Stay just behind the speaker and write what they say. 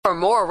For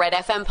more Red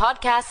FM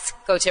podcasts,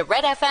 go to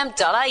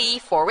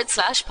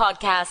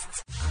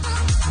redfm.ie/podcasts.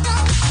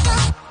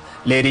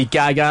 Lady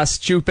Gaga,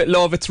 Stupid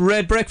Love. It's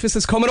Red Breakfast.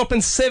 It's coming up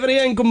in 7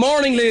 a.m. Good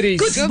morning,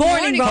 ladies. Good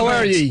morning, How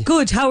Robert. are you?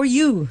 Good, how are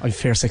you? I'm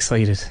fierce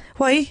excited.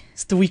 Why?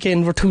 It's the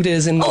weekend. We're 2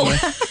 days in now.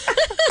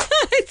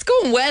 It's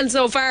going well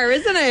so far,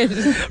 isn't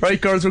it? Right,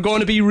 girls, we're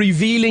going to be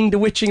revealing the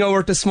witching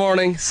hour this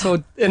morning.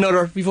 So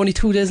we've only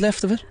 2 days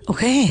left of it.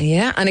 Okay.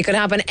 Yeah, and it could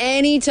happen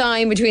any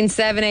time between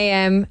 7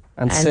 a.m.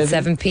 and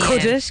 7 p.m.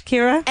 Could it,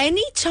 Ciara?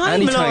 Any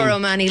time, Laura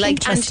Manny.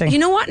 Interesting. And you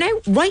know what now?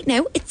 Right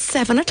now, it's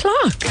 7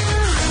 o'clock.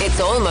 It's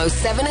almost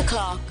 7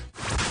 o'clock.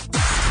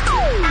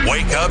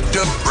 Wake up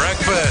to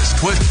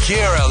breakfast with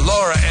Ciara,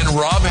 Laura, and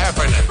Rob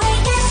Heffernan.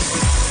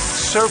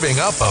 Serving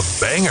up a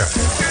banger.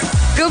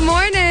 Good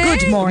morning.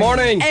 Good morning.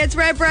 Morning. It's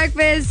Red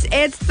Breakfast.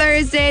 It's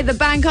Thursday. The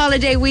bank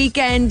holiday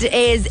weekend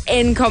is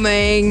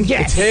incoming.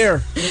 It's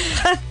here.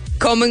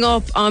 Coming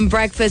up on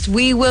breakfast,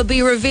 we will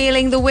be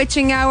revealing the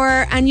witching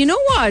hour. And you know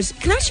what? It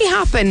can actually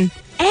happen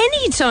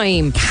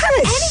anytime. Can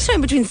it?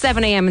 Anytime between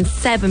 7 a.m. and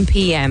 7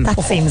 p.m.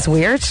 That seems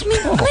weird. I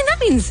mean, that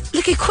means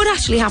it could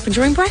actually happen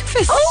during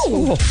breakfast.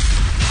 Oh.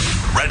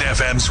 Red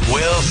FM's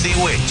Wealthy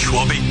Witch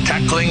will be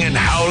cackling and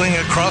howling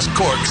across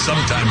Cork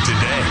sometime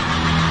today.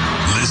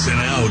 Listen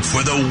out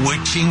for the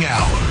witching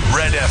hour.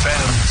 Red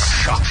FM's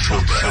Shock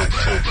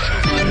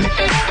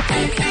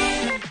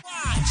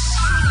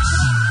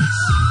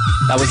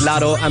That was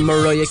Lado and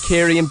Mariah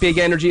Carey in Big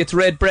Energy. It's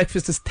Red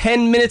Breakfast. It's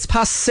 10 minutes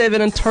past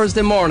 7 on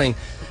Thursday morning.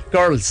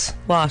 Girls,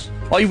 What?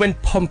 I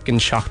went pumpkin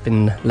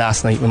shopping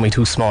last night with my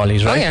two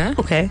smallies, right? Oh, yeah.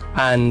 Okay.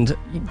 And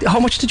how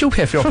much did you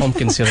pay for your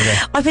pumpkins the other day?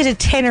 I paid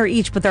 $10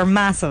 each, but they're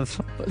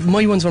massive.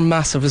 My ones were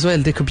massive as well.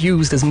 They could be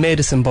used as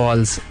medicine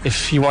balls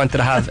if you wanted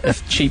to have a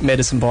cheap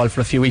medicine ball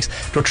for a few weeks.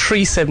 They're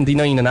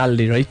 $3.79 in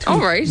Aldi, right? Two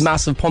right.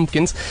 massive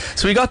pumpkins.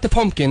 So we got the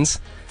pumpkins,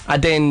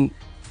 and then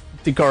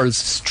the girls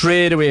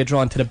straight away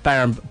drawn to the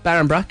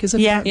Barnbrack, is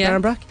it? Yeah.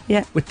 Barnbrack?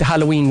 Yeah. With the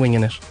Halloween ring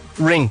in it.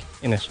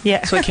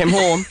 Yeah. So I came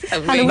home.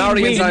 Halloween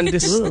Marion's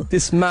ring. on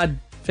this mad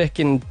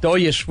fucking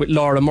diet with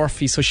Laura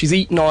Murphy, so she's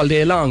eating all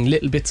day long,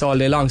 little bits all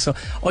day long. So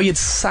I had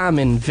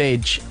salmon,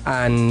 veg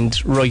and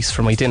rice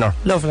for my dinner.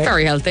 Lovely.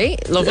 Very healthy.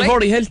 Lovely.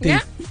 Very healthy.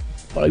 Yeah.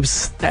 But I was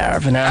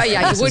starving after. Oh,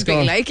 yeah, you this would was be,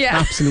 gone. like, yeah.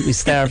 Absolutely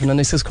starving. And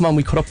I says, come on,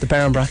 we cut up the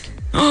Barnbrack.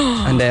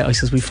 And I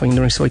says, we find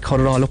the ring. So I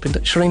cut it all up.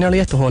 Sure, I nearly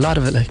ate the whole lot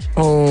of it, like.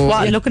 Oh.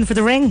 What, looking for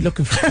the ring?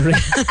 Looking for the ring.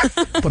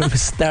 But I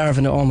was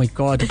starving. Oh my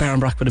God, the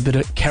Barnbrack with a bit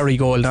of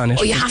Kerrygold on it.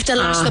 Oh, you have to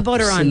lash the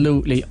butter on.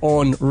 Absolutely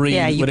unreal.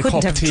 Yeah, you with a couldn't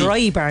cup have of tea. dry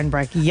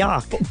Barnbrack.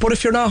 Yuck. But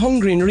if you're not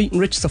hungry and you're eating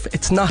rich stuff,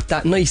 it's not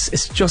that nice.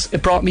 It's just,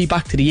 it brought me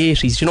back to the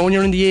 80s. You know when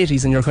you're in the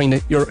 80s and you're kind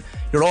of, you're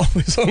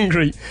always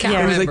hungry. Can't It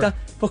was like remember. that.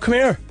 But come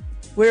here,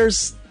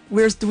 where's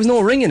there was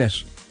no ring in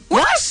it.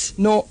 What?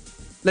 No,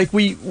 like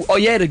I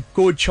had a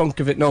good chunk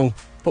of it now,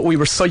 but we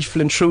were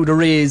siphoning through the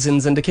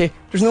raisins and the cake.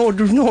 There's no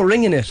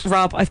ring in it.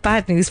 Rob, I've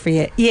bad news for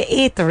you. You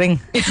ate the ring.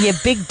 You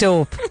big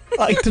dope.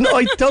 I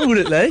doubt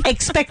it, like.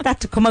 Expect that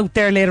to come out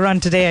there later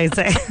on today, I'd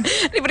say.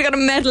 Anybody got a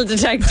metal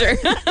detector?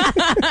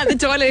 The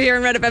toilet here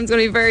in Red FM is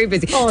going to be very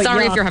busy. Oh,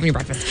 Sorry yeah. if you're having your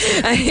breakfast.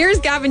 Here's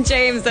Gavin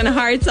James and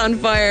Hearts on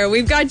Fire.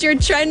 We've got your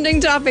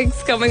trending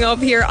topics coming up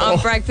here on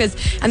Breakfast.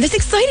 And there's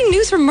exciting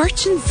news from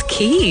Merchants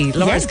Quay.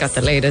 Laura's got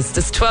the latest.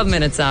 It's 12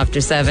 minutes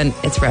after 7.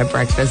 It's Red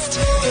Breakfast.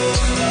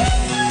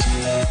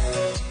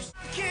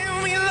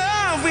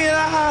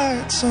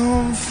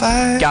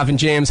 Gavin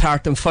James,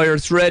 Heart and Fire.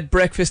 It's Red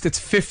Breakfast. It's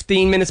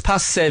 15 minutes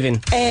past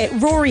 7.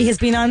 Rory has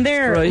been on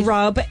there, Right.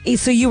 Rob.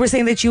 So you were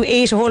saying that you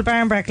ate a whole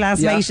Barnbrack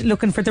last Yeah. night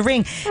looking for the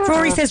ring.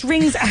 Rory says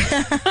rings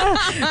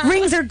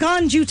rings are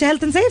gone due to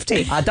health and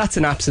safety. That's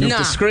an absolute Nah.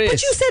 disgrace.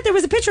 But you said there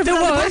was a picture of it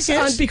There on the was,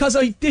 packet. and because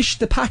I dished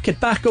the packet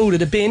back out of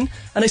the bin,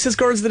 and I says,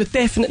 girls, did it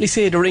definitely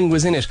say the ring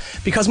was in it?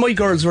 Because my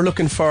girls were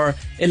looking for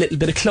a little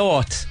bit of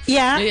cloth.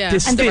 Yeah. Yeah.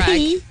 The And the stick.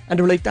 pea. And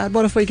they were like, Dad,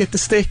 what if I get the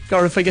stick,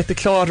 or if I get the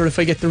cloth, or if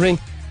I get the ring?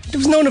 There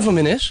was none of them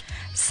in it.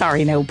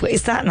 Sorry, no, but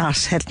is that not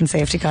health and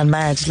safety gone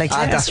mad? Like,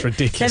 let that's us-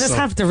 ridiculous, Let us though.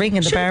 have the ring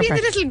in the Should be the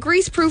Barnbrack. little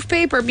grease-proof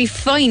paper. Be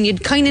fine.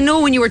 You'd kind of know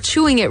when you were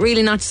chewing it,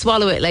 really not to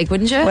swallow it, like,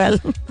 wouldn't you? Well.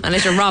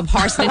 Unless you're Rob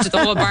horsing into the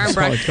whole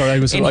Barnbrack. I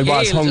was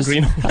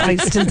hungry. I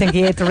still think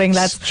he ate the ring,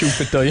 lads.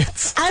 Stupid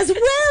diets. As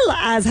well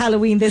as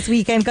Halloween this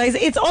weekend, guys,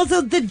 it's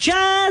also the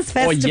Jazz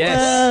Festival.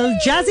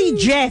 yes. Jazzy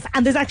Jeff,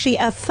 and there's actually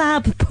a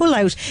fab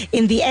pullout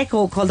in the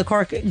Echo called the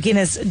Cork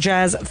Guinness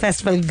Jazz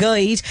Festival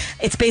Guide.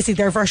 It's basically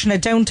their version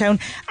of Downtown,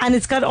 and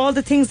it's got all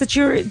the things that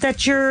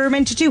you're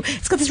meant to do.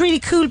 It's got this really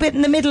cool bit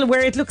in the middle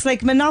where it looks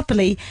like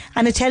Monopoly,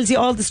 and it tells you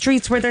all the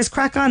streets where there's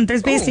crack on.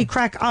 There's basically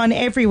crack on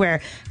everywhere.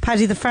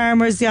 Paddy the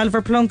Farmers, the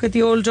Oliver Plunkett,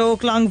 the Old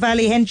Oak, Long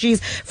Valley,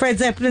 Henchies, Fred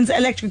Zeppelin's,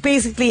 Electric.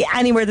 Basically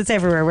anywhere that's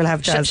everywhere will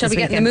have jazz. Shall we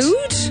this get in the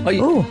weekend.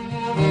 mood? Oh,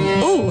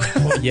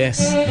 Oh, yes.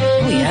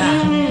 Oh,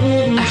 yeah.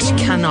 I actually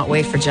cannot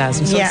wait for jazz.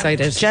 I'm so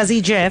excited.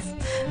 Jazzy Jeff.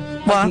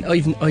 What?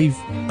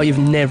 I've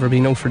never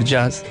been out for the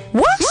jazz.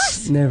 What?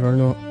 Never,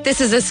 no. This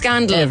is a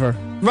scandal. Ever.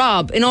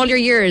 Rob, in all your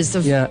years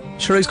of... Yeah,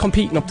 sure, I was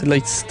competing up to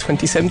like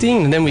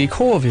 2017, and then we had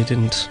COVID,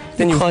 and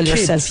then you call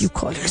kids. You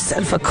call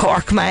yourself a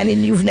Cork man,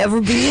 and you've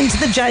never been to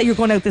the jazz. You're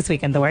going out this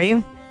weekend, though, are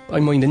you?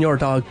 I'm minding your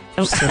dog.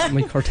 So I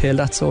might curtail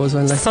that so as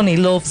well. Like. Sonny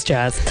loves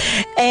jazz.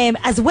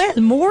 As well,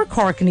 more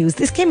Cork news.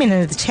 This came in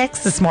the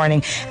text this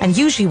morning, and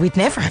usually we'd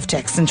never have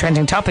texts and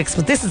trending topics,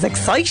 but this is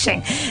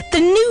exciting.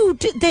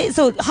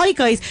 So, hi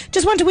guys,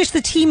 just want to wish the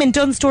team in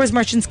Dunn Stores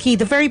Merchants Quay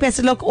the very best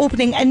of luck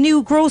opening a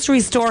new grocery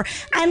store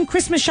and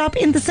Christmas shop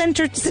in the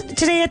centre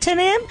today at 10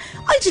 a.m.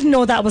 I didn't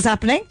know that was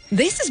happening.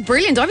 This is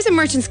brilliant. I was in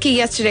Merchants Quay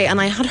yesterday and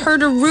I had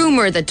heard a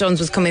rumour that Dunn's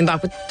was coming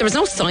back, but there was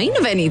no sign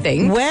of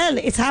anything. Well,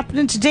 it's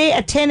happening today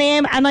at 10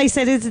 a.m. and I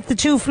said, is it the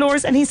 2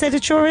 floors? And he said,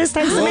 it sure is.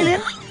 Thanks a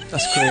million.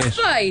 That's great.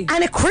 Right.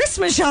 And a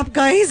Christmas shop,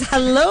 guys.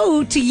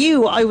 Hello to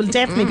you. I will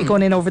definitely be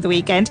going in over the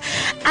weekend.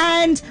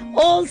 And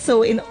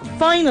also, in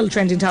final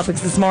trending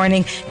topics this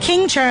morning,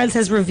 King Charles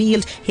has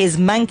revealed his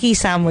manky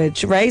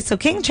sandwich, right? So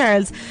King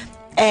Charles,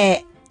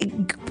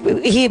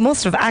 he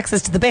must have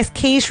access to the best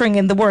catering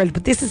in the world,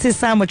 but this is his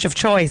sandwich of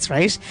choice,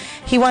 right?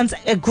 He wants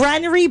a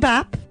granary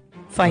bap.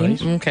 Fine.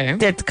 Right. Okay.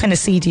 That's kind of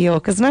seedy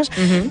oak, isn't it?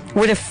 Mm-hmm.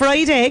 With a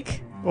fried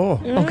egg. Oh.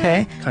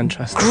 Okay.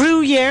 Contrast.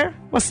 Gruyere.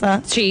 What's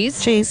that?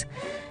 Cheese.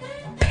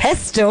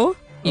 Pesto.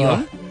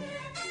 Yeah.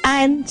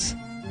 And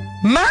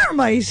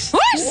Marmite.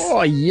 What?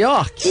 Oh,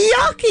 yuck.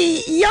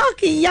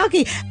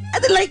 Yucky.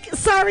 Like,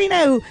 sorry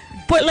now,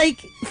 but like,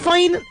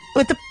 fine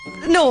with the...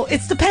 No,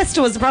 it's the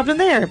pesto is the problem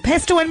there.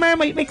 Pesto and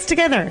Marmite mixed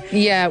together.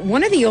 Yeah,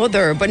 one or the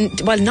other, but,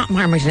 well, not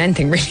Marmite and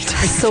anything, really.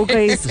 So,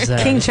 guys,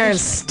 King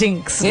Charles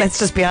stinks. Let's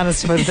just be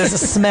honest about it. There's a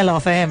smell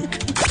off of him.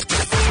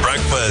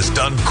 Breakfast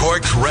on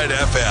Cork's Red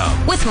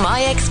FM. With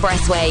My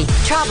Expressway.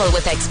 Travel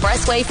with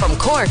Expressway from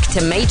Cork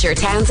to major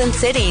towns and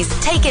cities.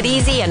 Take it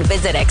easy and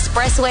visit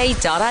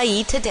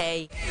expressway.ie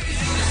today.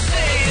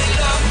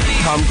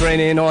 Tom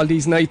Grennan in all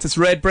these nights. It's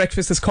Red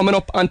Breakfast is coming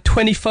up on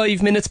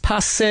 25 minutes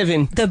past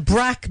 7. The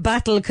Brack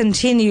battle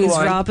continues,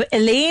 Rob.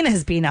 Elaine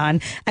has been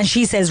on and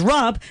she says,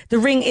 Rob, the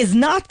ring is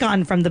not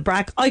gone from the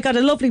Brack. I got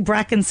a lovely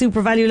Brack in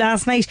Super Value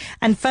last night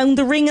and found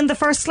the ring in the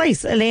first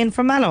slice. Elaine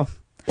from Mallow.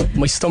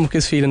 My stomach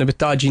is feeling a bit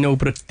dodgy now,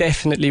 but it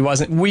definitely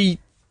wasn't. We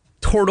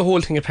tore the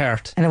whole thing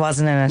apart. And it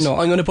wasn't in it. No,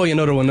 I'm going to buy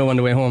another one now on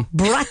the way home.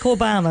 Brack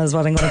Obama is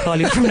what I'm going to call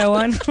you from now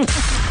on.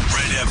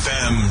 Red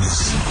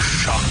FM's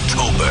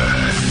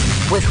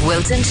Shocktober. With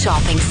Wilton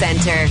Shopping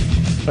Centre.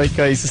 Right,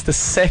 guys, it's the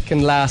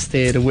second last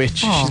day of the witch.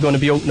 She's going to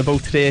be out and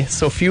about today.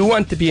 So if you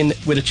want to be in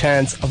with a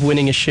chance of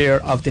winning a share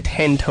of the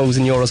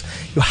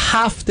 €10,000, you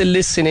have to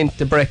listen in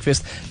to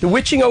breakfast. The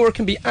witching hour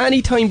can be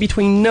any time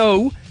between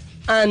now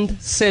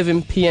and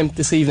 7 p.m.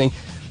 this evening.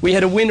 We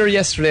had a winner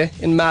yesterday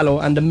in Mallow,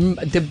 and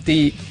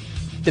the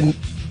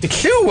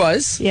clue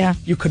was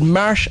you could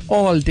march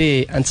all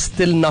day and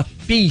still not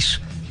beat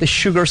the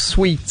sugar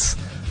sweets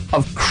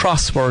of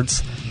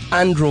crosswords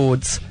and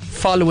roads,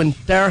 following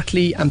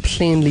darkly and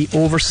plainly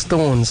over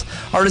stones.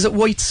 Or is it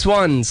white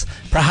swans,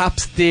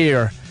 perhaps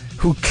deer,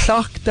 who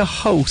clocked the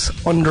house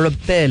under a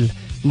bell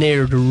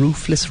near the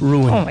roofless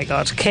ruin? Oh my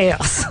God,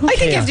 chaos. I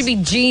think you have to be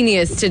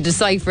genius to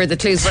decipher the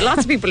clues, but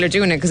lots of people are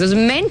doing it because it was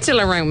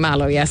mental around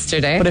Mallow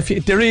yesterday. But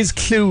there is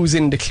clues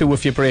in the clue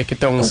if you break it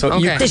down. So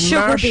you The could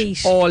sugar march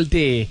beet. all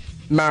day.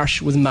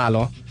 Marsh was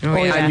Mallow,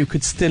 yeah. and you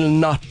could still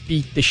not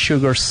beat the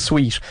sugar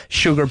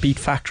beet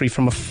factory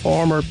from a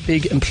former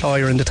big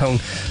employer in the town.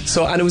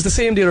 So, and it was the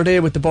same the other day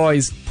with the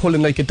boys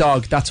pulling like a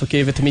dog. That's what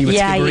gave it to me with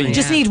Skibbereen. You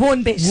just need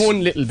one bit.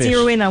 One little bit.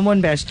 Zero in on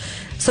one bit.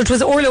 So it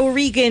was Orla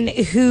O'Regan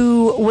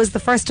who was the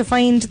first to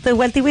find the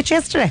wealthy witch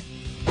yesterday.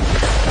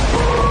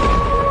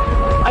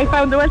 I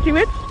found the wealthy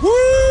witch. Woo!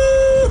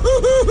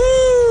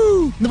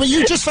 No, but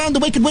you just found the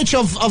Wicked Witch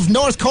of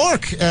North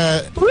Cork.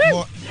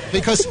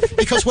 Because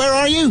where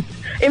are you?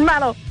 In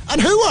Mallow.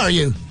 And who are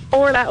you?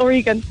 Orla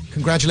O'Regan.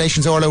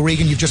 Congratulations, Orla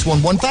O'Regan. You've just won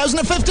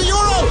 €1,050.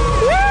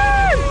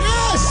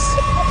 Yes!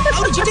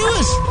 How did you do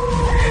it?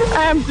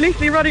 I'm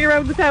literally running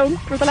around the town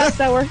for the last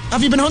hour.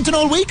 Have you been hunting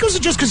all week, or is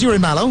it just because you were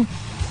in Mallow?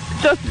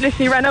 Just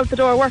literally ran out the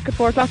door, work at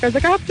 4 o'clock. I was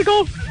like, I have to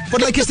go.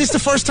 But like, is this the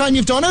first time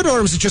you've done it,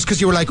 or was it just because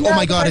you were like, oh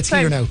my God, it's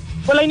here now?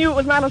 Well, I knew it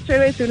was Mallow straight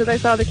away as soon as I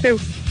saw the clue.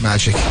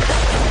 Magic.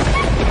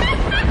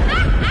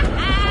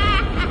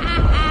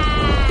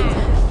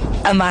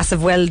 A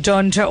massive well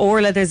done to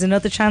Orla. There's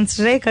another chance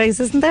today, guys,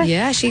 isn't there?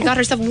 Yeah, she got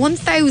herself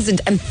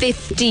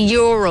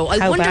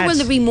 €1,050. I wonder will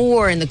there be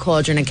more in the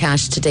Cauldron of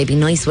cash today? Be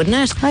nice, wouldn't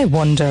it? I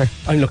wonder.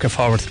 I'm looking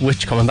forward to the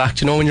witch coming back.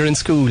 Do you know when you're in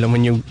school and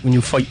when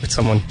you fight with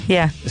someone?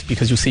 Yeah. It's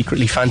because you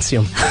secretly fancy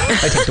him.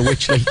 I think the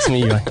witch likes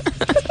me. Right?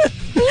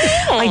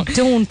 I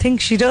don't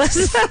think she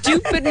does.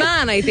 Stupid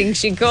man, I think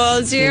she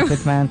calls you.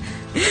 Stupid man.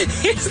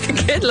 Here's the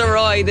Kid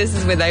Leroy. This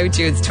is Without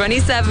You. It's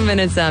 27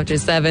 minutes after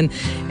 7.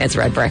 It's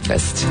Red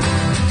Breakfast.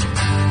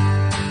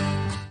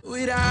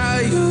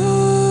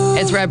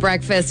 It's Red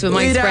Breakfast with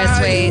My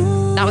Expressway.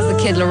 That was the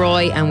Kid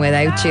Leroy and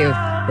Without You.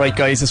 Right,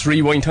 guys, it's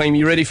rewind time.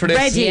 You ready for this?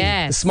 Ready.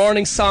 Yes. This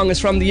morning's song is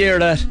from the year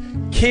that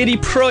Katie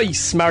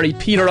Price married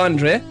Peter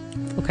Andre.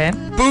 Okay.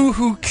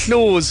 Boohoo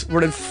clothes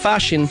were in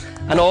fashion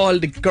and all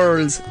the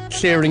girls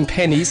clearing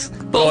pennies.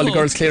 All the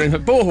girls clearing.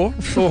 Boho.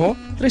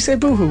 Did I say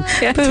boohoo?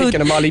 Yeah.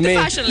 Thinking of Molly May.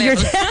 Fashion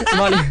label.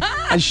 Molly.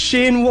 And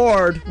Shane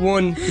Ward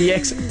won the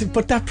X.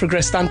 But that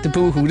progressed on to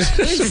boohoo. No,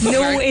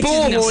 it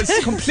Boho didn't.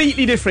 is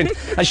completely different.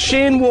 And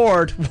Shane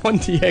Ward won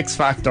the X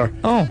Factor.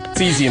 Oh.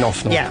 It's easy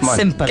enough now. Yeah, Come on.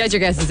 simple. Get your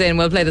guesses in.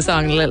 We'll play the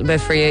song in a little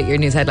bit for you. Your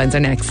news headlines are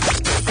next.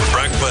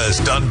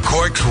 Breakfast on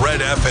Cork's Red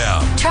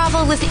FM.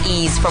 Travel with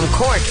ease from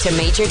Cork to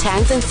major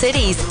towns and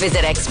cities.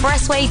 Visit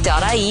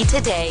expressway.ie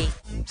today.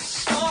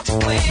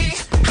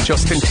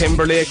 Justin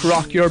Timberlake,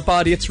 Rock Your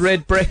Body. It's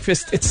Red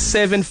Breakfast. It's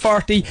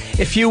 7:40.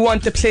 If you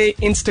want to play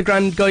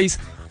Instagram, guys,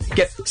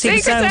 get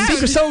Secret Sound.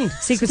 Secret Song.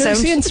 Secret Did I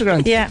Sound. say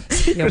Instagram. Yeah.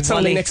 Secret Song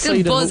Wally. next Still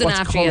side of buzzing what's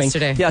after coming.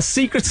 yesterday. Yeah,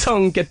 Secret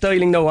Song. Get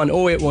dialing now on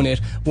 0818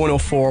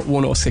 104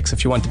 106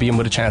 if you want to be in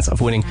with a chance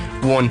of winning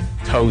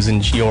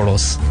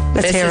 €1,000.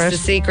 Let's This hear is it. the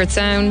secret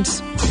sound.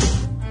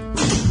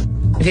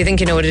 If you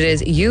think you know what it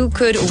is, you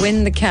could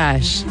win the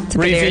cash. It's a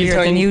bit Reveal earlier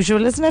time. than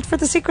usual, isn't it, for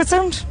the Secret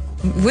Sound?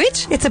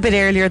 Which? It's a bit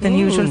earlier than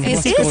usual for the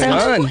what's Secret going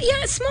Sound. on?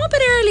 Yeah, a small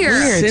bit earlier.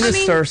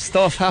 Sinister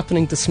stuff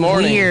happening this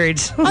morning. Weird.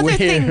 Other Weird.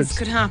 things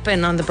could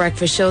happen on the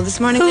breakfast show this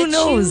morning. Who that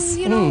knows?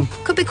 You know,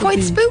 could be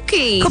quite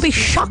spooky. Could be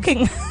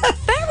shocking.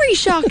 Very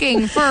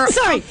shocking for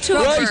Sorry,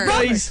 October.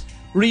 Right, guys.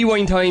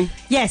 Rewind time.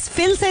 Yes,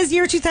 Phil says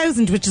year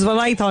 2000, which is what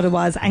I thought it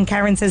was, and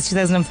Karen says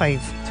 2005.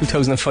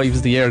 2005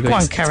 is the year, guys. Go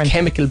on, It's Karen.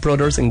 Chemical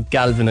Brothers and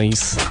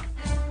Galvanise.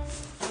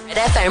 Red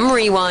FM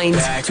Rewind.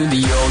 Back to the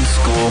old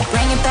school.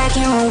 Bring it back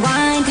and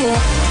rewind it.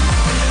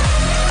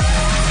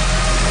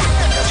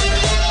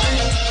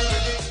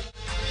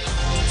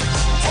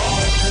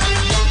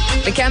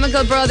 The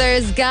Chemical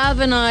Brothers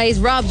Galvanize,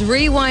 Rob's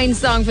rewind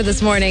song for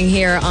this morning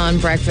here on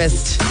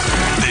Breakfast.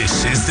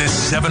 This is the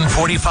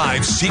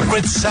 7:45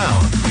 Secret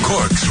Sound,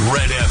 Cork's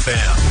Red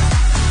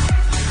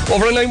FM.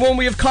 Over in line 1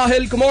 we have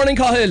Cahill. Good morning,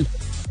 Cahill.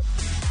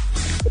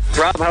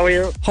 Rob, how are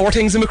you? How are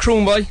things in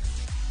Macroom, boy?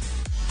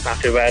 Not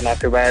too bad, not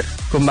too bad.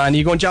 Good man. Are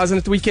you going jazzing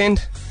at the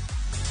weekend?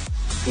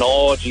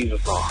 No, Jesus,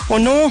 no. Oh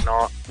no.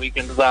 No,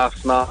 weekend is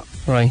off, no.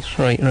 Right.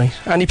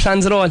 Any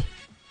plans at all?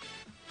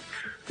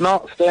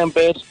 No, stay in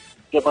bed,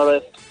 get my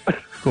rest.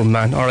 Good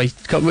man. Alright.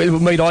 We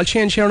might all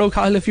change here now,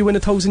 Cahill, if you win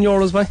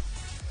 €1,000, boy.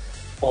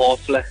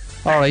 Hopefully.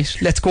 Alright,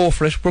 let's go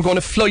for it. We're going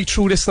to fly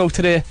through this now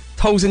today.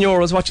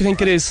 €1,000, what do you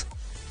think it is?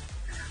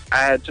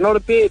 Do you know the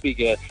baby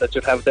gate that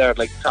you have there,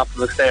 like top of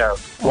the stairs?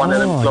 One of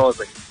them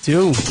closing.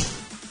 Do.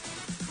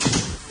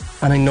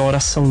 And I know that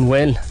sound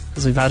well,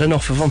 because I've had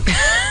enough of them.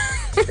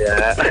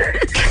 Yeah.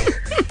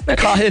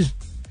 Cahill.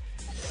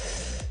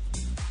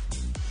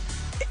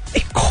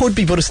 It could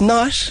be, but it's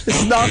not.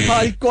 It's not,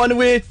 pal. Go on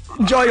away.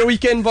 Enjoy your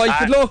weekend, boy.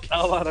 Good luck.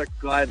 Oh, what a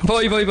god.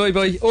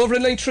 Bye. Over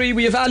in line 3,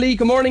 we have Ali.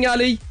 Good morning,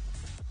 Ali.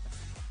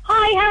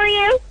 Hi, how are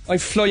you? I'm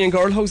flying,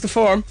 girl. How's the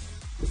form?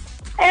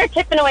 They're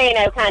tipping away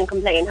now, can't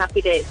complain.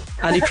 Happy days.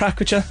 Ali, crack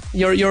with you.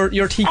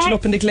 You're teaching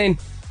up in the Glen.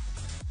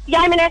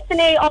 Yeah, I'm an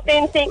SNA up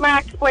in St.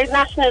 Mark's Boys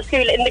National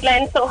School in the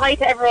Glen, so hi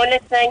to everyone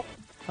listening.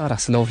 Oh,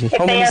 that's lovely. If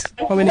How they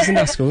many is in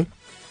that school?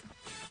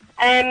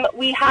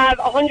 We have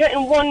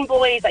 101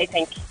 boys, I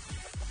think.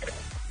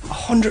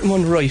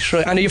 101, right.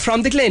 And are you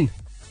from the Glen?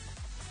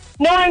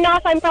 No, I'm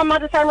not. I'm from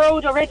Madison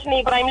Road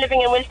originally, but I'm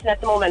living in Wilton at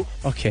the moment.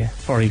 Okay,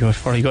 very good.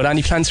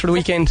 Any plans for the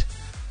weekend?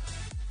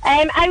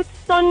 Out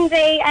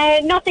Sunday,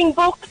 nothing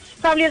booked.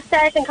 Probably will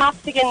start in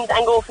Costigan's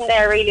and go from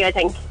there, really, I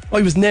think.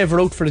 I was never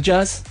out for the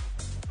jazz.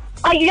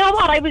 You know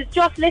what? I was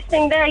just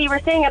listening there. You were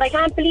saying it. I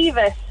can't believe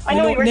it. I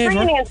know you were never.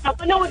 training and stuff,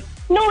 but no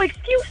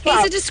excuse. He's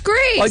Rob. a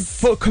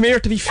disgrace. But come here,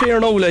 to be fair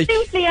now, like,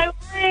 Absolutely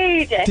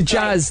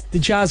outrageous. the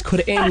jazz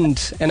could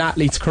end an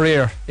athlete's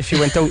career if you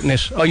went out in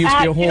it. I used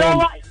to be at You know home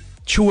what?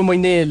 chewing my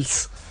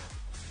nails.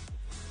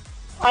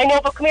 I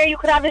know, but come here, you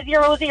could have a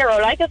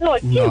 0-0. Like, there's no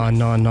excuse.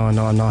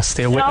 No.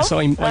 Stay with No? us.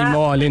 I'm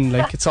all in.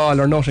 Like, it's all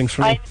or nothing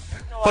for me.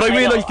 But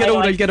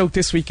I'll get out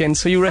this weekend.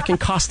 So you reckon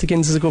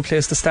Costigan's is a good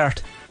place to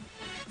start?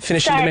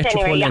 Finishing the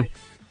Metropolitan.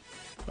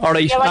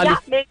 Alright, Yeah, well,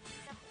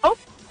 Ali,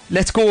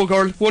 let's go,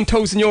 girl.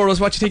 €1,000.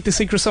 What do you think the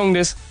secret song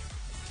is?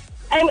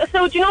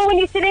 So do you know when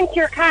you sit into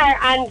your car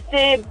and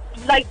the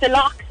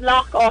locks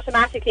lock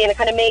automatically and it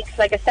kind of makes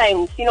like a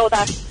sound? You know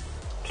that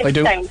click I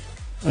do. sound?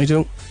 I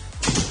do.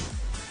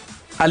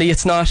 Ali,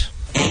 it's not.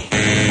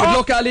 Good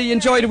luck, Ali.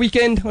 Enjoy the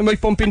weekend. I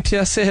might bump into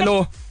you. Say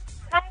hello.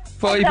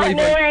 Bye. No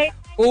worries.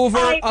 Over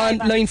Bye, on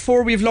bye. line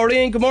 4, we have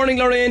Lorraine. Good morning,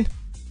 Lorraine.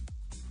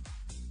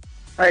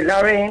 Hi,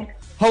 Lorraine.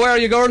 How are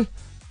you, girl?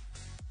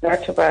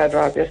 Not too bad,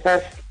 Rob.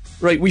 Yourself?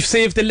 Right, we've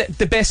saved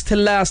the best till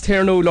last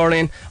here now,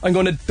 Lorraine. I'm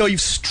going to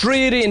dive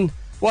straight in.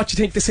 What do you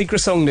think the secret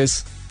song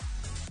is?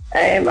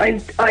 I'm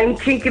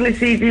thinking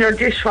it's either your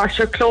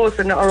dishwasher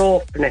closing or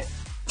opening.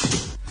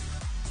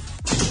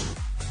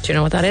 Do you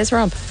know what that is,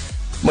 Rob?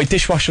 My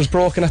dishwasher's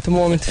broken at the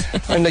moment.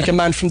 I'm like a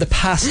man from the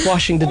past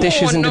washing the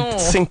dishes in the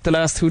sink the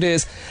last 2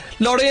 days.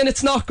 Lorraine,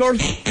 it's not, girl.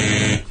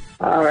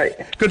 All right.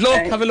 Good luck.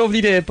 Thanks. Have a lovely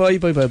day. Bye.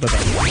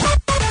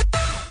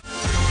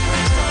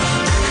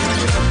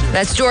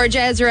 That's George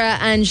Ezra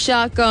and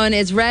Shotgun.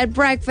 It's Red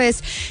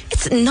Breakfast.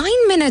 It's 9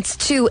 minutes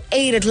to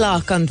 8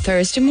 o'clock on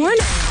Thursday morning.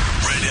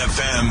 Red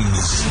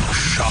FM's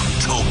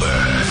Shocktober.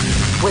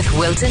 With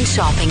Wilton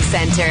Shopping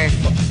Centre.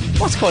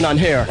 What's going on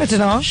here? I don't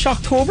know.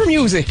 Shocktober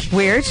music.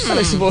 Weird. Well,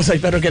 I suppose I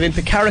better get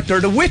into character.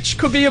 The Witch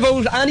could be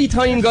about any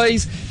time,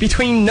 guys,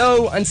 between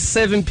now and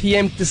 7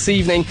 p.m. this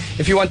evening.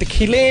 If you want to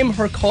claim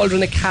her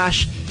cauldron of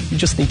cash, you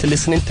just need to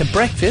listen into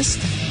Breakfast.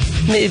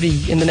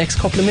 Maybe in the next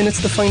couple of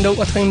minutes to find out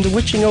what time the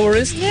witching hour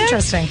is. Yeah.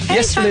 Interesting.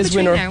 Yesterday's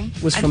winner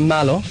was from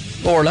Mallow,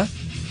 Orla.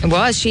 It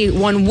was. She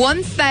won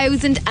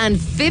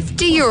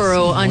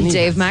 €1,050 on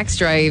Dave Max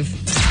Drive.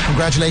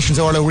 Congratulations,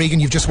 Orla Regan.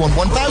 You've just won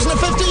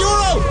 €1,050.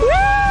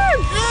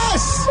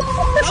 Yes!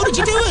 How did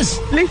you do it?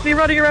 Literally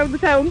running around the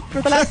town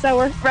for the last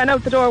hour. Ran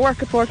out the door,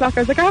 work at 4 o'clock.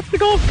 I was like, I have to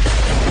go.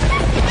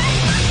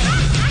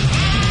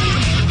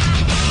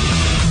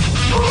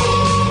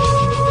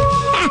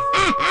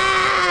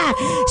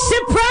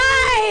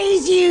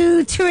 Surprise,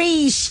 you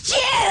three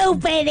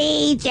stupid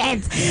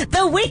agents!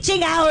 The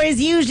witching hour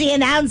is usually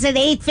announced at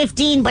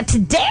 8:15, but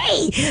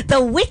today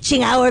the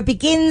witching hour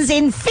begins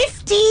in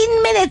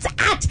 15 minutes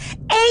at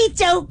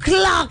 8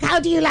 o'clock. How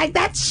do you like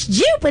that,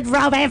 stupid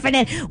Rob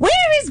Heffernan?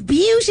 Where is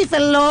beautiful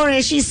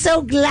Laura? She's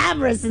so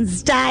glamorous and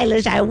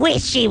stylish. I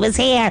wish she was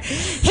here.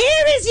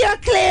 Here is your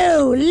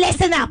clue.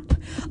 Listen up.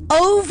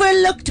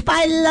 Overlooked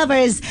by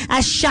lovers,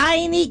 a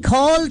shiny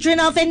cauldron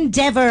of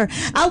endeavour,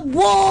 a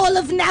wall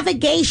of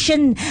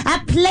navigation,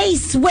 a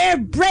place where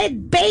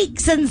bread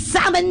bakes and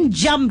salmon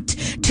jumped,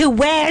 to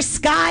where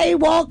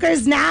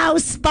skywalkers now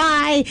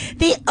spy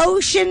the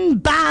ocean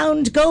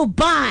bound go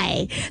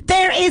by.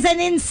 There is an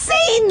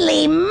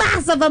insanely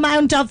massive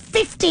amount of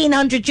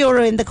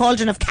 €1,500 in the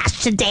cauldron of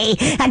cash today,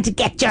 and to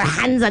get your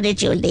hands on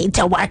it, you'll need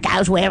to work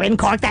out where in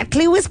Cork that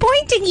clue is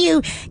pointing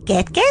you.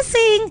 Get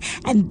guessing,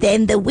 and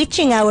then the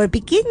witching hour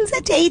begins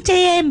at 8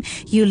 a.m.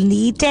 You'll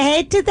need to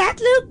head to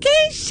that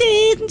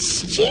location.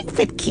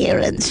 Stupid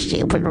Kieran,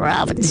 stupid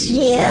Robin,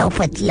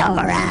 stupid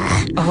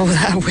Laura. Oh,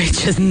 that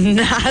witch is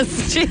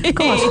nasty.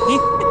 Laura,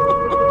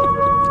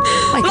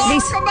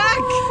 come back.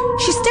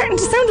 She's starting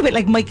to sound a bit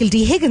like Michael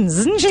D. Higgins,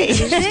 isn't she?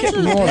 She's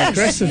getting more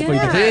aggressive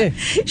by the day.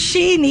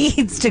 She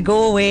needs to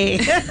go away.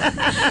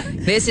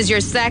 This is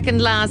your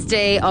second last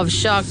day of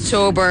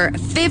Shocktober.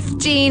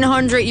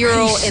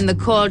 €1,500 in the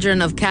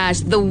cauldron of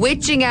cash. The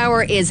witching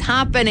hour is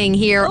happening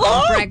here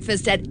on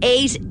Breakfast at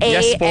 8 a.m.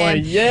 Yes,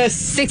 boy, yes.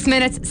 6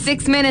 minutes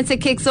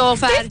it kicks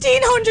off at.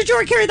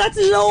 €1,500, Kerry, that's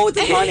loads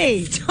of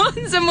money.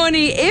 Tons of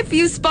money. If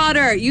you spot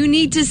her, you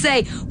need to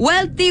say,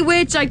 "Wealthy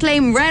witch, I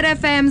claim Red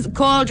FM's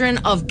cauldron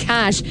of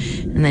cash."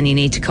 And then you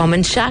need to come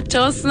and chat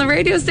to us on the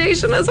radio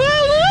station as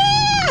well.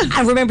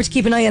 And remember to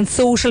keep an eye on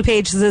social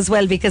pages as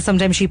well, because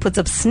sometimes she puts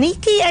up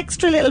sneaky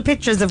extra little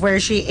pictures of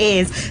where she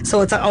is. So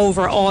it's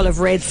over all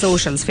of Red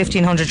socials.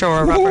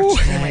 €1,500, Robert.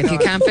 If you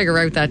can't figure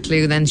out that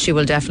clue, then she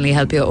will definitely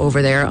help you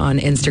over there on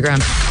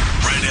Instagram.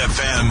 Red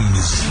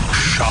FM's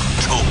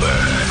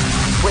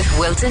Shocktober. With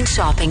Wilton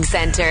Shopping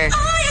Centre.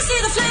 Oh, you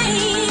see the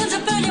flames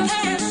that burn your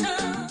hands.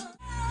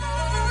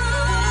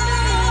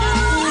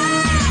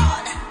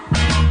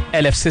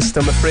 LF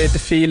System, Afraid to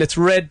Feel. It's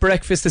Red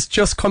Breakfast. It's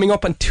just coming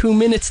up on 2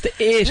 minutes to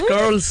 8,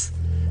 girls.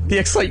 The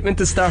excitement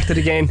has started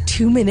again.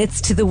 2 minutes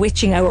to the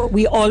witching hour.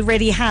 We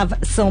already have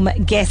some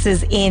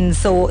guesses in.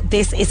 So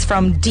this is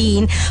from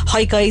Dean.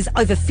 Hi guys,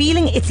 I've a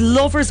feeling it's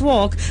Lover's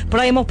Walk, but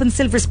I'm up in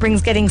Silver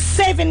Springs getting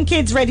 7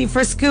 kids ready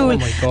for school. Oh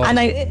my God.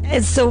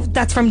 And so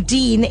that's from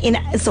Dean.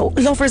 So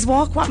Lover's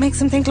Walk, what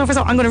makes him think Lover's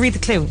Walk? I'm going to read the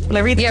clue. Will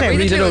I read the clue?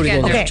 Read the clue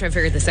again. Okay. Try to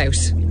figure this out.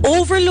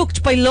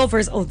 Overlooked by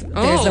lovers. Oh,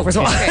 there's Lover's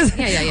Walk.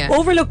 Okay. Yeah.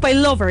 Overlooked by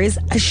lovers,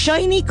 a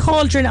shiny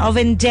cauldron of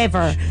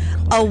endeavour,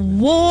 a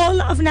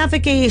wall of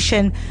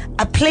navigation,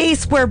 a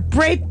place where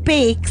bread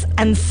bakes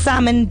and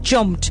salmon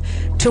jumped,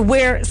 to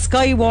where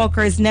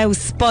skywalkers now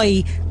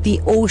spy the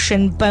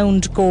ocean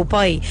bound go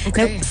by.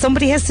 Okay. Now,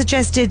 somebody has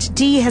suggested,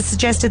 Dee has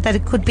suggested that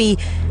it could be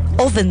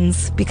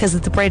ovens because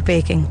of the bread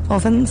baking.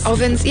 Ovens,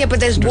 yeah, but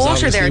there's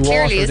water there obviously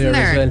clearly, water isn't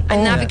there there? as well.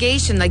 And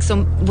navigation,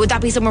 would that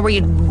be somewhere where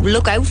you'd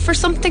look out for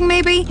something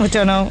maybe? I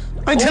don't know.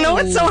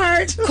 It's so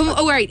hard.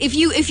 All right, if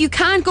you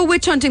can't go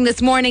witch hunting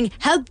this morning,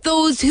 help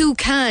those who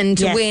can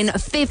to win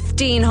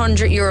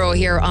 €1,500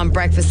 here on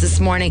Breakfast this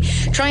morning.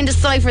 Try and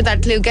decipher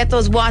that clue. Get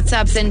those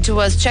WhatsApps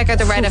into us. Check out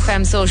the Red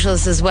FM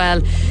socials as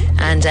well,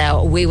 and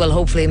we will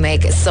hopefully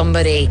make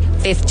somebody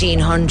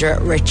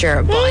 $1,500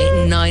 richer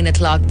by 9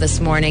 o'clock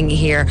this morning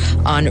here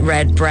on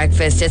Red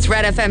Breakfast. It's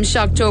Red FM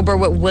Shocktober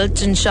with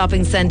Wilton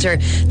Shopping Centre,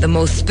 the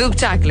most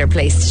spooktacular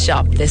place to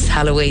shop this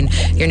Halloween.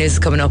 Your news is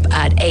coming up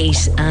at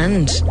 8,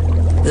 and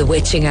the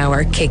witching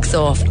hour kicks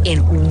off in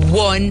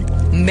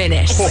 1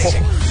 minute.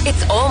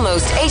 It's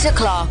almost 8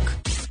 o'clock.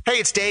 Hey,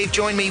 it's Dave.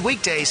 Join me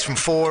weekdays from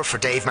 4 for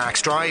Dave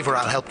Max Drive, where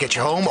I'll help get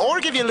you home or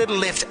give you a little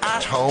lift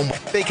at home.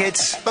 Big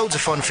hits, loads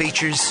of fun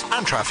features,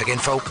 and traffic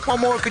info.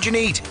 What more could you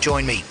need?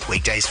 Join me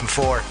weekdays from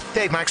 4.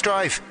 Dave Max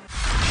Drive.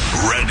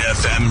 Red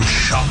FM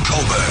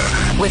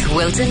Shocktober. With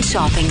Wilton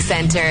Shopping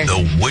Centre.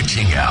 The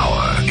witching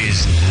hour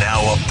is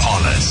now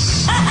upon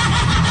us.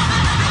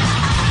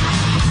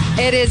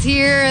 It is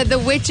here. The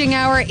witching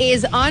hour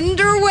is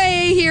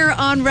underway here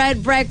on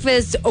Red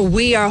Breakfast.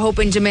 We are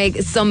hoping to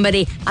make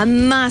somebody a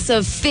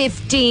massive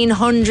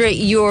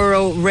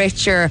 €1,500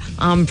 richer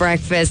on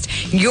breakfast.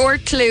 Your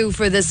clue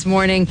for this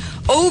morning: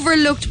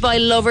 overlooked by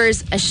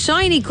lovers, a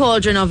shiny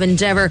cauldron of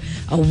endeavour,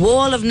 a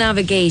wall of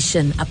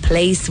navigation, a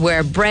place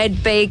where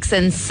bread bakes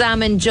and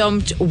salmon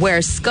jumped, where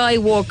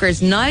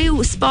skywalkers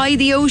now spy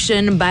the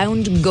ocean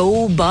bound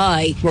go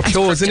by. We're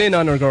closing in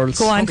on her, girls.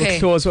 Go on.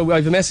 Okay. Well, I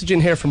have a message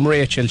in here from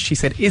Rachel. She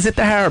said, is it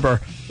the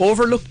harbour?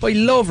 Overlooked by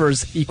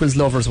lovers equals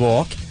lovers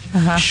walk.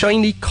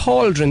 Shiny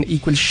cauldron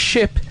equals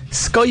ship.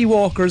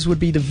 Skywalkers would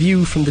be the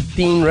view from the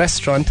Dean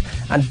restaurant,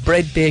 and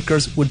bread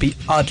bakers would be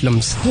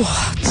Odlums.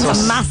 It's a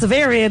massive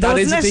area, though, That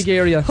is isn't a it? big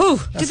area.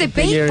 Did they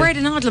bake bread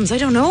in Odlums? I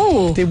don't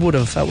know. They would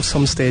have at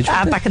some stage.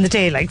 Back in the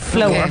day, like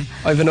flour. Okay.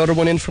 I have another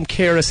one in from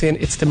Ciara saying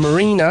it's the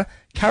marina.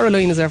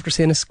 Caroline is after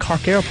saying it's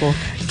Cork Airport.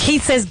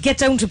 Keith says, get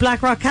down to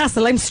Blackrock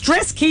Castle. I'm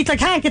stressed, Keith. I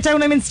can't get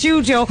down. I'm in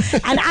studio.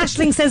 And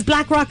Aisling says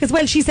Blackrock as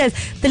well. She says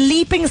the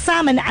leaping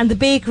salmon and the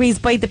bakeries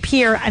by the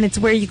pier, and it's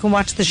where you can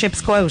watch the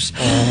ships go out.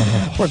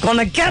 We're going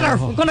to get her.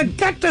 We're going to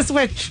get this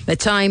witch. The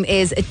time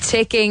is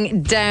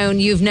ticking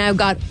down. You've now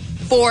got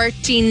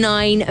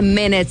 49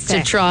 minutes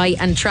to try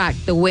and track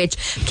the witch.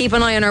 Keep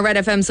an eye on our Red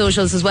FM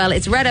socials as well.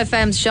 It's Red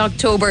FM's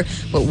Shocktober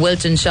with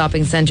Wilton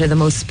Shopping Centre, the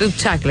most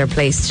spectacular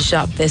place to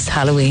shop this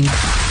Halloween.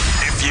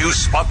 If you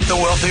spot the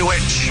wealthy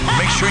witch,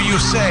 make sure you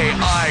say,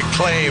 I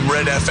claim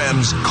Red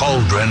FM's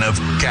Cauldron of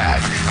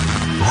Cash.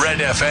 Red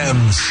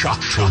FM's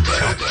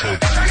Shocktober.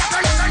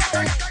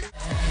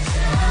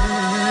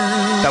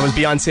 That was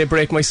Beyonce,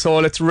 Break My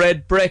Soul. It's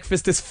Red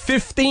Breakfast. It's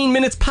 15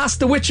 minutes past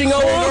the witching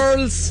hour,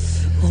 girls.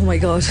 Oh my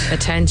God.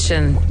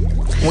 Attention.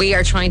 We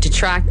are trying to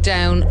track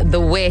down the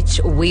witch.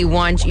 We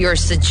want your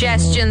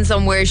suggestions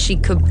on where she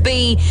could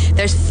be.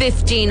 There's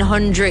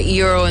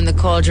 €1,500 in the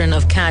Cauldron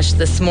of Cash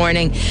this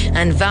morning,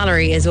 and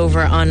Valerie is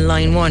over on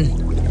line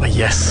 1. Oh,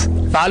 yes.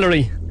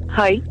 Valerie.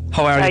 Hi.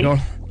 How are you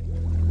going?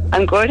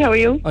 I'm good. How are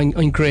you?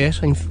 I'm great.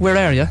 Where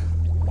are you?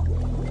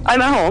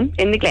 I'm at home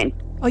in the Glen.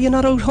 Oh, you're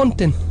not out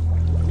hunting?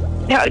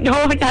 No,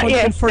 not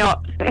yet. For No.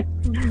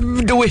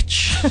 the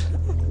witch.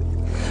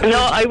 No,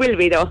 I will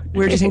be though.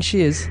 Where do you think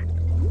she is?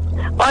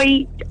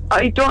 I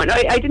don't know.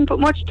 I didn't put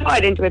much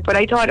thought into it, but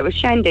I thought it was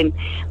Shandon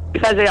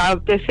because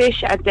of the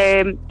fish at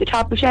the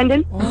top of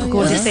Shandon. Oh,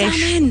 go to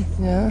fish.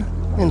 Yeah,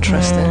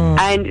 interesting.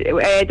 And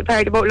the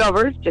part about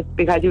lovers, just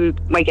because you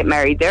might get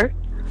married there.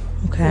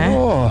 Okay.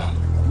 Oh,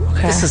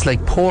 this is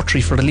like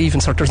poetry for the leaving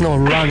cert. There's no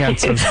wrong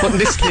answers, but in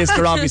this case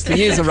there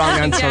obviously is a wrong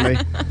answer. Like.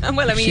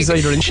 Well, I mean, she's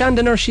either in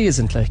Shandon or she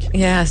isn't. Like,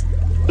 yes.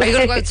 Are you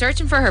going to go out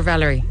searching for her,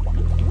 Valerie?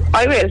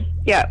 I will.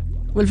 Yeah.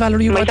 well,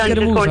 Valerie, you My want to son's get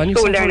a just move going on? to You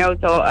school said there now,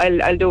 so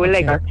I'll do it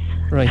later.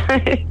 Right.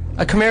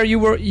 Come here.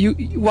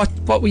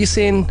 What were you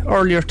saying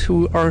earlier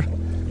to, or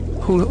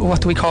who?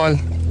 What do we call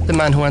the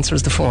man who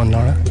answers the phone,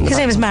 Laura? His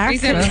name is Mark.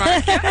 His name is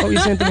Mark. What were you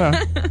saying to Mark?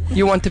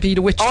 You want to be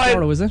the witch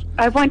tomorrow, is it?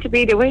 I want to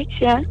be the witch.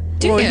 Yeah.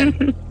 Do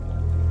you?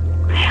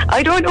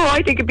 I don't know.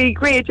 I think it'd be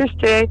great just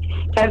to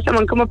have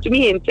someone come up to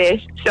me and say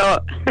it. So.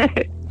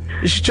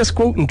 You should just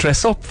go out and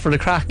dress up for the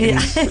crack and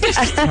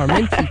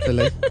torment people.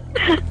 Like.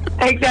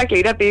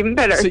 Exactly, that'd be even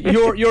better. So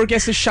your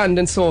guess is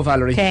Shandon, so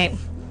Valerie. Okay.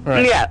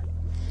 Right. Yeah.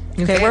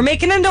 Okay, we're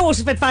making a note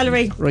of it,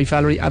 Valerie. Right,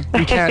 Valerie.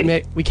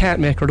 We can't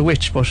make her the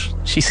witch, but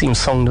she seems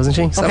sung, doesn't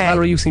she? So Okay.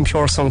 Valerie, you seem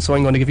pure sung, so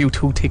I'm going to give you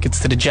 2 tickets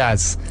to the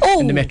jazz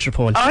in the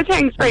Metropole. Oh,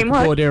 thanks very You can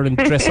much. go there and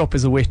dress up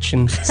as a witch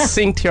and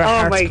sing to your Oh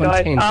heart's my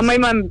God! content. Oh, my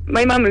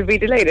mum will be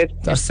delighted.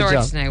 That's the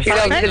job. Sorted now. She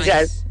loves the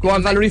jazz. Go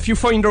on, Valerie. If you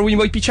find her, we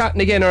might be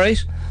chatting again. All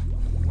right.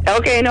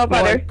 Okay, no All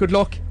bother. right, good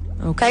luck.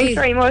 Okay. Thanks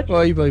very much.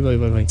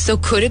 Bye. So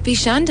could it be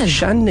Shandon?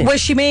 Shannon. Well,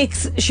 she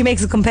makes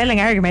a compelling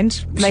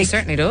argument. She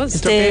certainly does.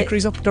 Is there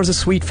bakeries up? There's a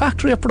sweet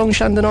factory up around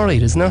Shandon, all right,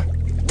 isn't there?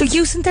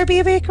 Usn't there be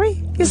a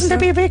bakery? Usn't there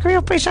be a bakery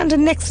up by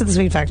Shandon next to the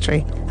sweet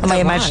factory? Am I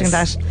imagining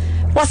that?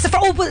 What's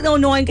the?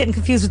 No, I'm getting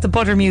confused with the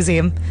butter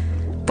museum.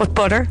 But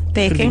butter,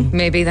 baking.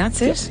 Maybe that's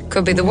it.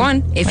 Could be the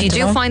one. If you do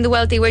know. find the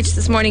wealthy witch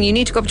this morning, you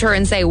need to go up to her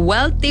and say,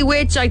 "Wealthy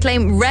witch, I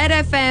claim Red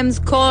FM's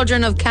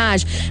Cauldron of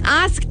Cash."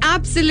 Ask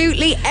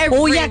absolutely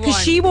everyone. Oh yeah, because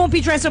she won't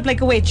be dressed up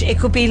like a witch. It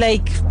could be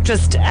like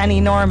just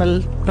any normal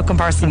looking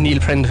person. Neil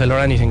Prendeville or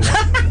anything.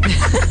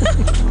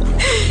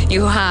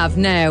 You have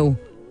now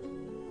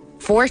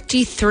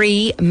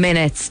 43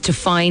 minutes to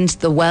find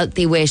the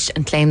wealthy witch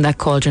and claim that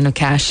Cauldron of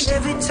Cash.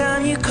 Every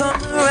time you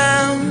come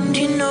around,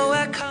 you know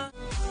I can't.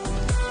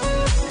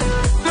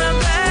 My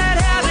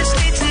bad habits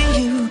lead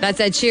to you. That's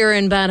Ed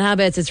Sheeran, Bad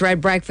Habits. It's Red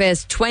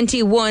Breakfast,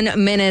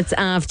 21 minutes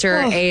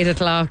after 8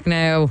 o'clock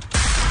now.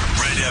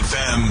 Red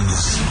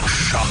FM's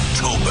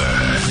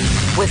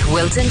Shocktober. With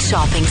Wilton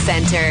Shopping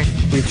Centre.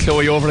 We've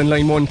Chloe over in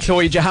line 1.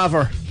 Chloe, do you have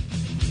her?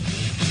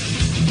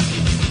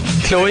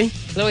 Chloe?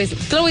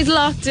 Chloe's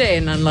locked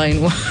in on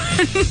line 1.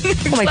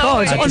 Oh my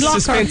God! The Unlock her.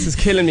 suspense is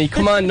killing me.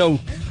 Come on now.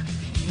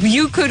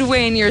 You could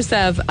win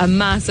yourself a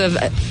massive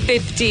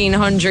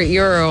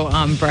 €1,500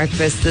 on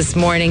breakfast this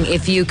morning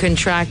if you can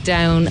track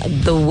down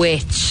the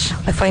witch.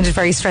 I find it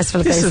very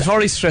stressful. This is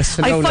very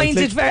stressful. I find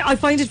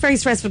it very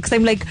stressful because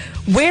I'm like,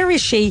 where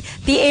is she?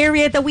 The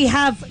area that we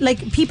have,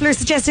 like, people are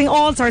suggesting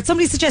all sorts.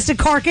 Somebody suggested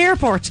Cork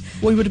Airport.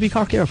 Why would it be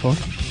Cork Airport?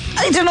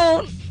 I don't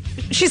know.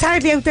 She's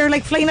hardly out there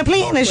like flying a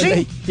plane, is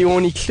she? The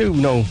only clue,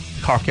 no.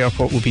 Cork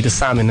Airport would be the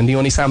salmon, and the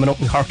only salmon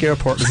up in Cork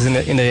Airport is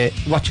in a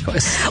what you call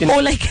it?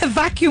 Like a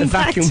vacuum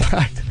packed.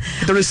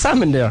 There is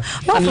salmon there,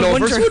 and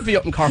lovers would be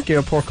up in Cork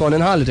Airport going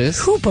on holidays.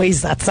 Who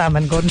buys that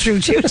salmon going through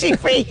duty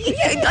free?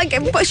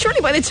 But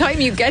surely by the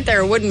time you get there,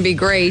 it wouldn't be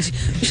great.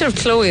 We should have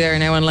Chloe there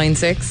now on line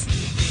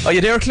 6. Are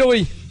you there,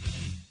 Chloe?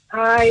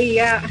 Hi,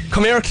 yeah.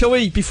 Come here,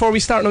 Chloe. Before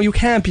we start, no, you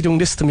can't be doing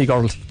this to me,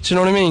 girl. Do you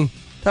know what I mean?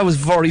 That was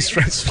very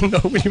stressful. No,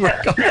 when you were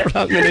gone for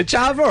that minute,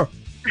 Java.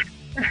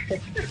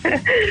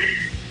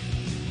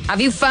 Have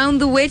you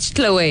found the witch,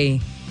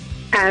 Chloe?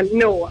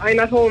 No, I'm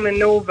at home in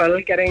Novel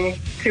getting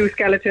 2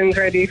 skeletons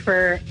ready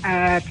for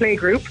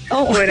playgroup.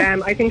 But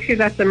I think she's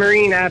at the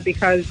marina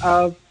because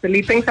of the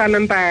Leaping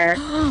Salmon Bar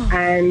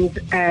and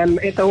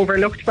it's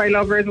overlooked by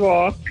Lovers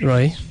Walk.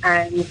 Right.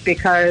 And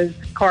because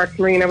Cork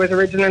Marina was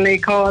originally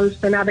called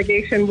the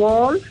Navigation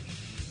Wall.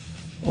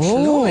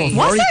 Oh,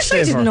 was it?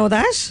 clever. I didn't know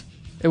that.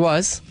 It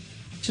was.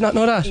 Did you not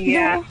know that?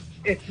 Yeah. No.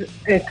 It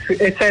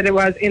said it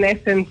was, in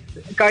essence,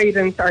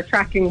 guidance or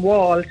tracking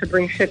wall to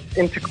bring ships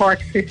into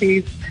Cork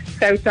City's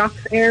South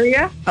Docks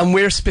area. And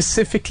where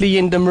specifically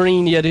in the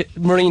marina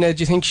do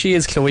you think she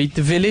is, Chloe?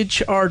 The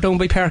village or down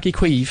by Páirc Uí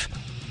Chaoimh?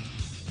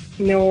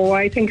 No,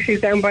 I think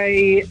she's down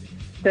by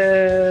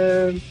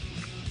the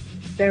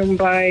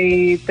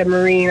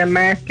Marina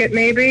Market,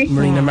 maybe.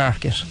 Marina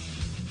Market.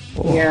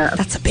 Oh, yeah,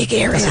 that's a big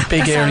area. That's a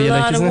big area.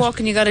 That's a lot of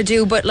walking you got to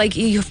do, but like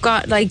you've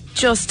got like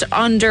just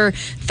under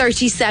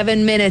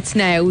 37 minutes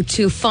now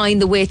to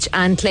find the witch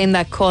and claim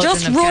that cauldron.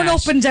 Just run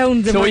up and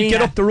down the marina.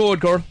 Get up the road,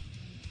 girl.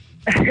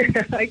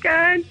 I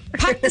can't.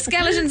 Pack the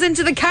skeletons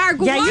into the car.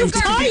 Go on, you've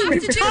girl. time. You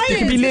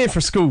can be late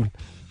for school.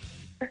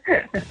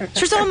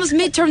 It's almost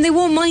midterm. They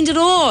won't mind at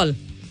all.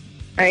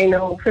 I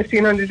know.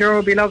 €1,500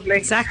 would be lovely.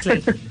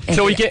 Exactly.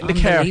 Chloe, get in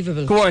the car.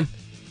 Go on.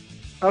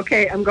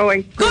 Okay, I'm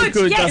going. Good,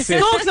 yes, go,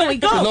 Chloe,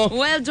 go.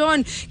 Well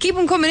done. Keep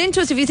them coming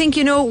into us if you think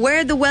you know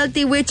where the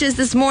wealthy witch is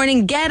this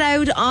morning. Get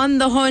out on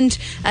the hunt.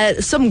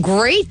 Some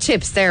great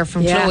tips there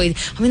from Chloe.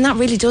 I mean, that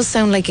really does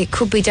sound like it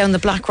could be down the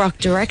Blackrock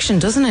direction,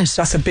 doesn't it?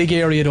 That's a big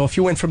area, though. If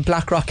you went from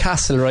Blackrock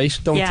Castle, right,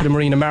 down to the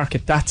Marina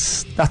Market,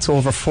 that's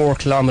over 4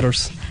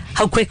 kilometres.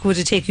 How quick would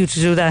it take you to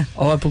do that?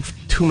 Oh, about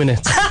 2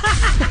 minutes.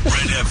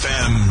 Red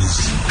FM's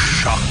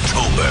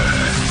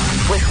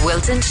Shocktober. With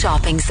Wilton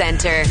Shopping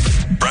Centre.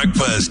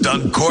 Breakfast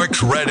on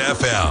Cork's Red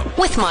FM.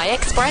 With My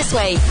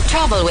Expressway.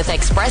 Travel with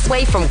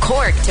Expressway from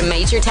Cork to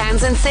major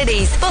towns and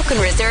cities. Book and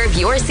reserve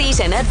your seat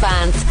in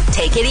advance.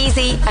 Take it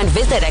easy and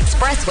visit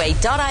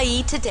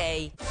expressway.ie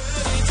today.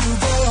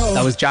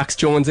 That was Jax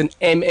Jones and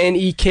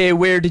MNEK.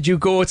 Where did you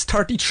go? It's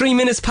 33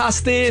 minutes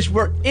past 8.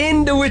 We're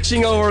in the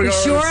witching hour, girls.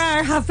 We sure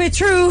are, halfway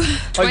through.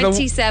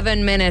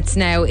 27 minutes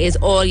now is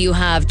all you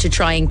have to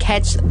try and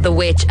catch the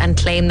witch and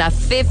claim that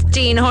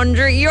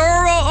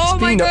 €1,500. Oh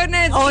my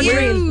goodness.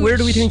 Where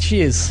do we think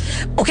she is?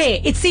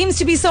 Okay, it seems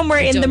to be somewhere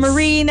in the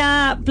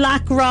Marina,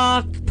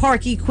 Blackrock,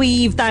 Páirc Uí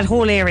Chaoimh, that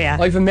whole area.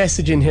 I have a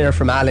message in here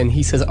from Alan.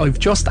 He says, I've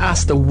just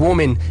asked a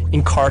woman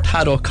in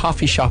Cortado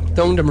coffee shop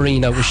down the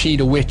Marina, was she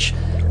the witch?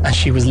 And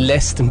she was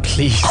less than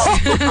pleased.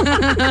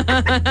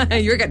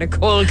 You're getting a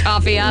cold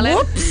coffee, Alan.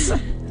 Whoops.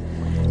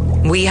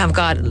 We have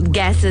got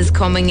guesses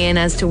coming in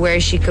as to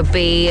where she could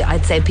be.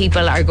 I'd say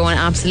people are going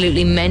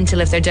absolutely mental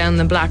if they're down in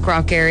the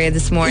Blackrock area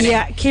this morning.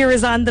 Yeah,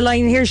 Ciara's on the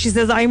line here. She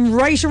says, I'm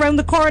right around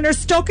the corner,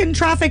 stuck in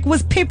traffic,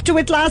 was pipped to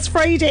it last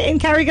Friday in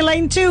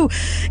Carrigaline 2.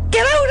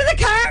 Get out of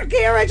the car,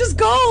 Ciara, just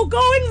go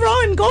and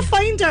run, go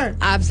find her.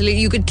 Absolutely,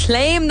 you could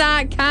claim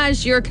that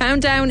cash. Your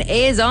countdown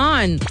is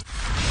on.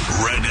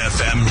 Red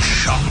FM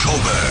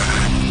Shocktober.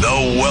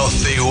 The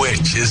wealthy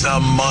witch is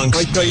amongst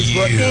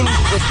you.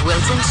 With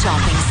Wilton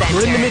Shopping Centre.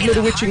 We're in the middle of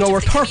the witching hour.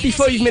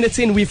 35 minutes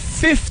in. We've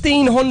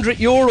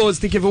 €1,500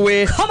 to give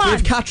away. Come on. We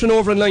have Catherine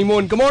over in line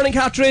 1. Good morning,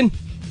 Catherine.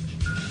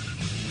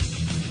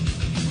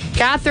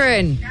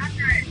 Catherine.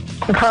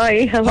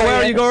 Hi, how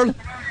are you, girl?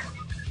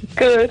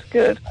 Good.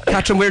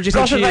 Catherine, where do you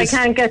think she is? I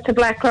can't get to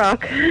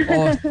Blackrock.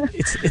 Oh,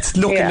 it's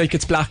looking like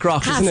it's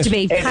Blackrock, isn't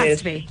it? Has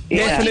to be.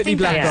 Definitely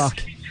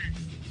Blackrock.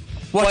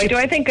 Why do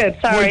I think it?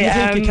 Sorry. Why do you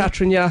think it,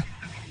 Catherine? Yeah.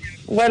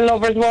 Well,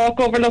 Lovers Walk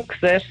overlooks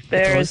it.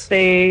 There's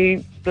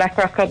the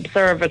Blackrock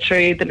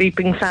Observatory, the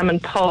Leaping Salmon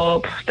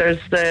Pub, there's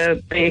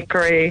the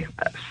bakery.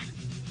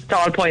 It's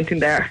all pointing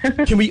there.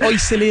 Can we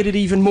isolate it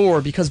even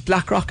more? Because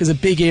Blackrock is a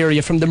big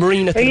area from the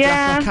marina to the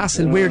Blackrock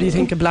Castle. Where do you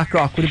think of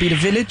Blackrock? Would it be the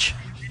village?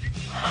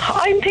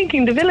 I'm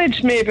thinking the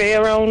village, maybe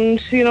around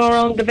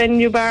the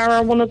venue bar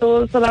or one of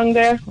those along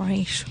there.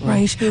 Right.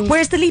 Where's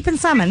the Leaping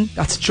Salmon?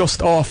 That's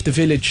just off the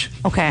village.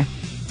 Okay.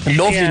 A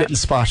lovely little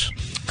spot.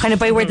 Kind of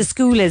by where the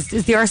school is.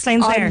 Is the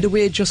Ursulines there? On the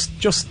way, just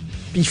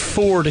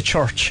before the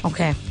church.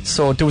 Okay.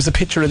 So there was a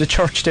picture of the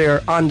church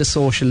there on the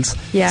socials.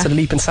 Yeah. So the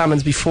Leaping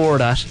Salmon's before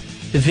that.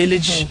 The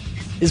village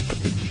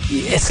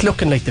it's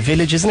looking like the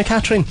village, isn't it,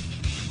 Catherine?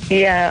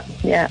 Yeah.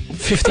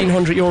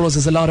 €1,500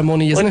 is a lot of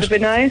money, isn't Would it? be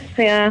nice,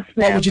 yeah.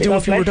 What would you do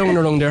if you were down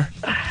around there?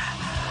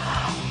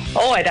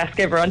 Oh, I'd ask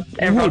everyone.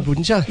 You would,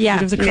 wouldn't you? Yeah.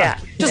 You'd have the crack.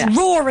 Just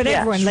roar at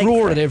everyone. Like,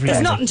 roar at everyone.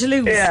 There's nothing to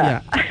lose.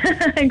 Yeah.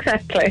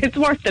 Exactly. It's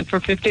worth it for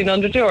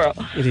 €1,500.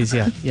 It is,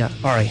 yeah.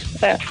 All right.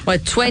 Well,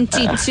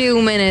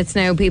 22 minutes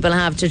now people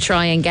have to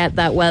try and get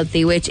that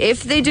wealthy witch.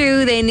 If they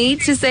do, they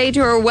need to say to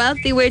her,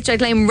 wealthy witch, I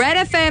claim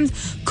Red FM's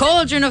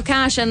Cauldron of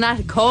Cash, and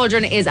that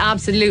cauldron is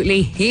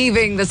absolutely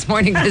heaving this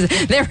morning because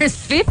there is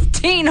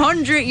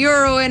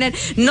 €1,500 in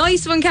it.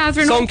 Nice one,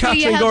 Catherine.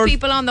 Hopefully you help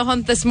people on the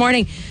hunt this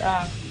morning.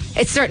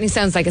 It certainly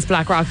sounds like it's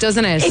Blackrock,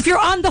 doesn't it? If you're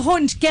on the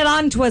hunt, get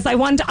on to us. I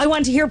want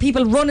to hear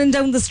people running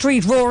down the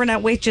street roaring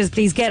at witches.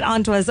 Please get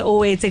on to us.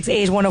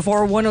 0868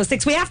 104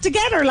 106. We have to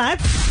get her,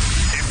 lads.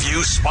 If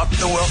you spot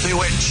the wealthy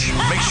witch,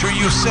 make sure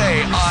you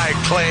say, I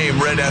claim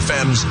Red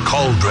FM's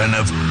Cauldron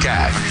of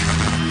Cash.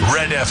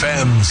 Red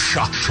FM's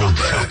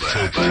Shocktober.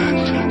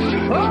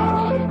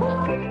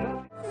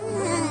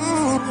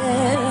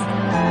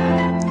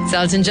 It's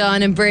Elton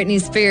John and Britney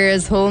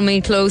Spears, Hold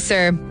Me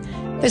Closer.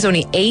 There's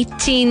only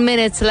 18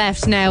 minutes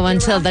left now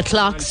until the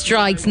clock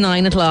strikes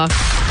 9 o'clock.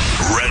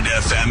 Red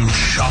FM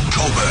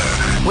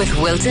Shocktober. With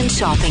Wilton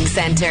Shopping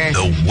Centre.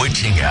 The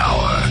witching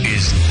hour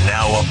is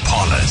now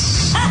upon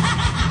us.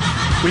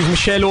 We've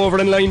Michelle over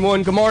in line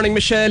 1. Good morning,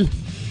 Michelle.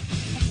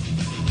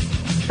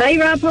 Hi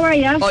Rob, how are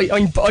you?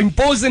 I'm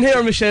buzzing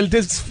here, Michelle.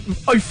 It's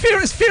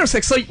fierce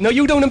exciting. Now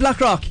you down in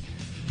Blackrock?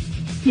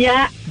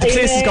 Yeah. The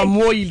place has gone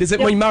wild. Is it?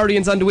 My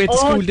Marion's on the way to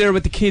school there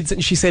with the kids,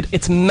 and she said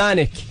it's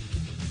manic.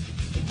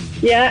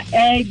 Yeah,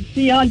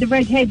 see all the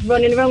redheads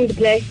running around the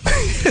place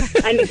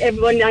and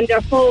everyone on their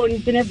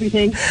phones and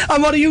everything.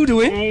 And what are you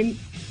doing?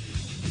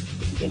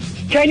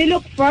 Trying to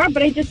look for her,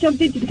 but I just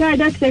jumped into the car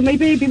next time, my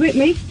baby with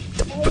me.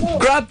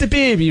 Grab the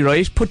baby,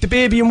 right? Put the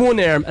baby in one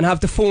arm and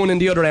have the phone in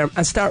the other arm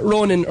and start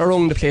running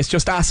around the place,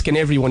 just asking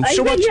everyone.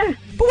 But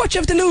what you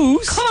have to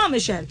lose? Come on,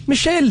 Michelle.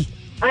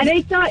 And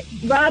I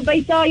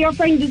saw your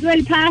friend as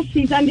well pass.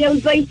 He's on the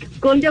old bike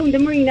going down the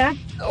marina.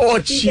 Oh,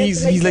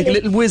 jeez, he's like a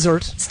little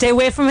wizard. Stay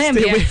away from him.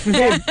 Stay away from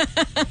him.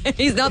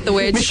 He's not the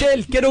witch.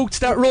 Michelle, get out,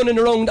 start running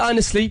around,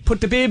 honestly. Put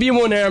the baby in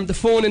one arm, the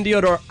phone in the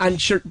other,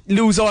 and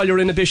lose all your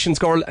inhibitions,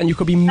 girl, and you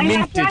could be minted. I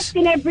have to ask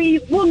every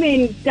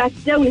woman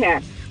that's down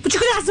here. But you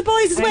could ask the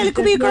boys as well. It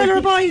could be a girl or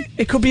a boy.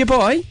 It could be a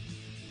boy.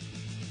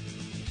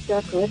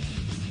 That's good.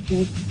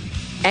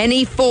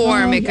 Any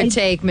form it could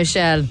take,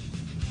 Michelle.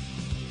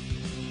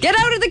 Get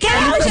out of the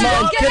car, Michelle! Come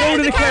on, get out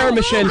of the car,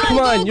 Michelle. Come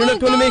on, you're not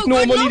going to make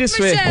no money this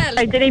way.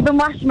 I didn't even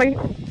wash my...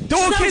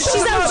 Don't She's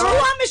out. Go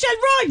on, Michelle,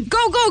 run!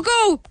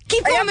 Go!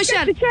 Keep going,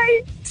 Michelle.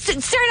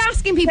 Start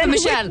asking people,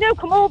 Michelle. Now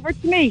come over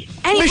to me.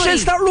 Anybody? Michelle,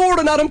 start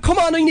roaring at him. Come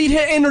on, I need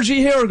energy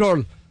here,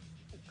 girl.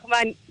 Come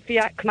on,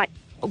 Fia, come on.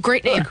 Oh,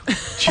 great name.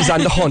 She's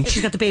on the hunt.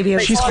 She's got the baby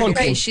out. She's hunting.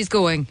 Okay, she's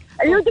going.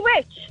 Are you the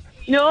witch?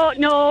 No.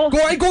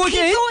 Go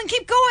again.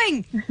 Keep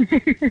going.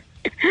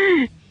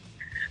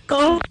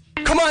 Go.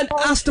 Come on,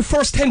 ask the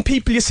first 10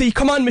 people you see.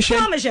 Come on, Michelle.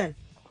 Come on, Michelle.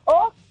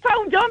 Oh,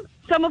 found them.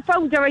 Someone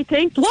found her, I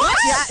think. What?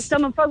 Yeah,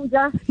 someone found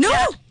her.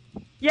 No.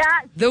 Yeah.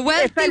 The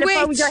wealthy witch.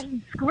 Found her.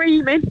 He's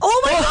screaming.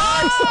 Oh my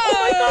God. Oh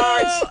my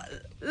God.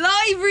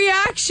 Live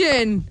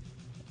reaction.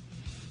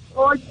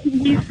 Oh,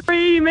 he's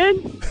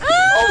screaming.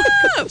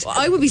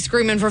 I would be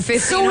screaming for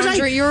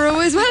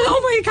 €1,500 as well.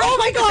 Oh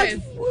my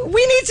God.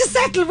 We need to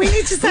settle.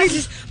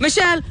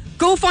 Michelle,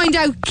 go find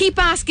out. Keep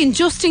asking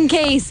just in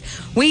case.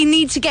 We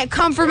need to get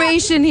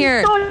confirmation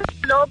here.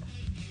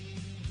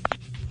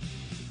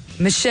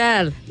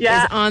 Michelle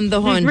is on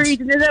the hunt. He's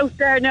reading it out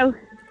there now.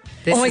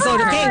 This oh my is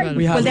God, okay. terrible.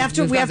 We have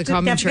to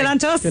get on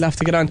to us. They'll have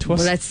to get on to us.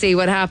 Well, let's see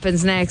what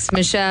happens next.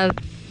 Michelle,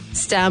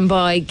 stand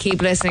by.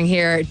 Keep listening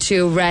here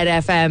to Red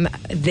FM.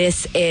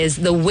 This is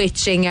the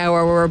witching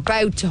hour. We're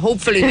about to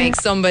hopefully make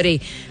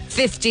somebody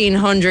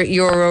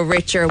 €1,500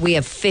 richer. We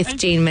have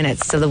 15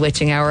 minutes till the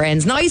witching hour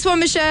ends. Nice one,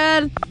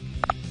 Michelle.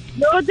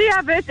 No, they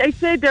have it. I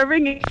said they're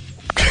ringing.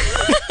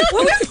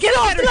 Well, get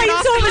off the line,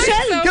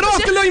 Michelle. Get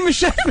off the line,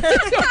 Michelle.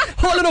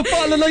 Hauling up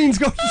all the lines,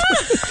 go.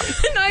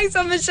 Nice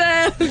one,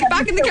 Michelle. Get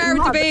back in the car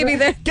with the baby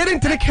there. Get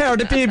into the car,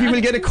 the baby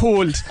will get a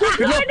cold.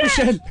 Good luck,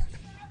 Michelle.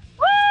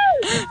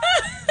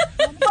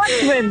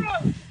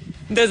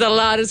 There's a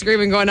lot of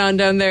screaming going on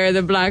down there at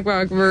the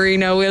Blackrock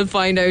Marina. We'll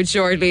find out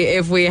shortly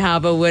if we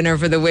have a winner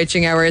for the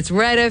witching hour. It's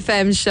Red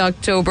FM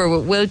Shocktober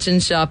with Wilton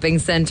Shopping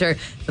Centre,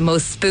 the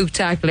most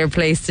spooktacular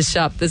place to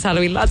shop this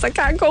Halloween. Lads, I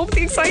can't cope with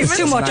the excitement. It's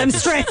too much. I'm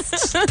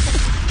stressed.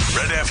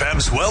 Red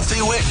FM's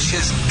Wealthy Witch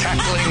is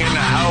cackling and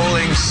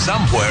howling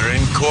somewhere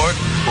in Cork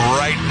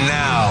right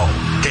now.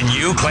 Can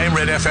you claim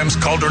Red FM's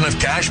Cauldron of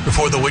Cash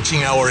before the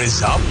witching hour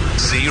is up?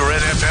 See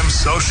Red FM's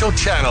social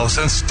channels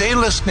and stay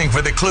listening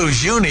for the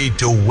clues you need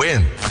to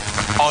win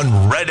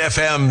on Red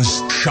FM's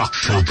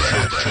Shocktober.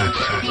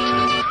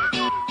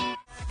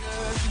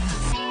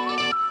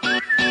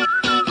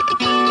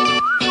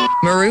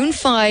 Maroon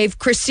 5,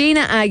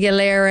 Christina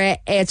Aguilera.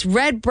 It's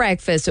Red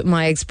Breakfast with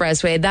My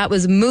Expressway. That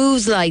was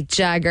Moves Like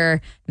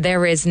Jagger.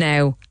 There is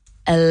now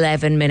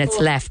 11 minutes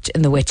left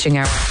in the witching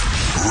hour.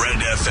 Red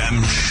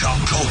FM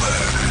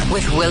Shocktober.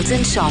 With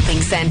Wilton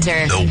Shopping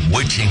Centre. The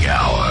witching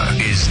hour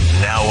is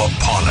now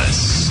upon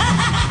us.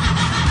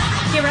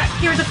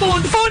 Here, the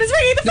phone. The phone is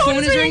ringing. The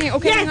phone is ringing.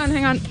 Okay, yes.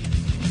 hang on.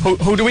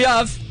 Who do we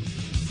have?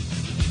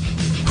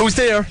 Who's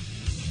there?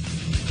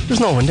 There's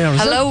no one there,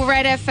 is Hello, there?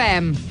 Red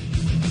FM.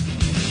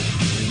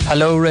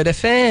 Hello, Red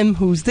FM.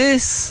 Who's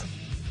this?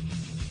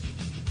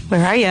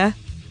 Where are you?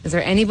 Is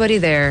there anybody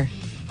there?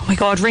 Oh my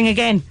God, ring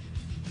again.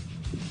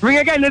 Ring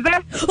again, is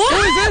it? Who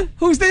is it?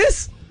 Who's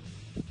this?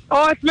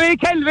 Oh, it's me,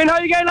 Kelvin. How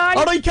you getting on?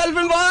 All right,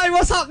 Kelvin, bye.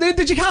 What's happening?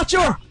 Did you catch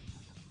her?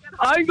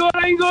 I'm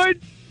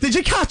good. Did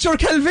you catch her,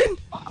 Kelvin?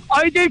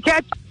 I did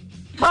catch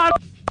her.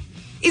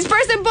 He's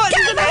pressing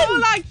buttons and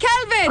hold on,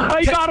 Kelvin.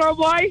 I got her,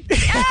 boy.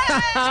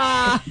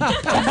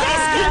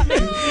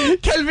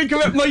 Kelvin,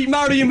 come up. My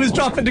Marion was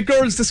dropping the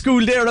girls to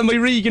school there, and my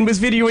Regan was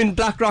videoing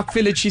Blackrock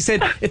Village. She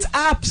said it's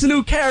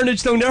absolute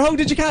carnage down there. How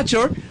did you catch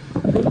her?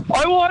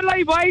 I won't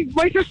lie, boy.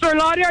 My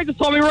sister-in-law there just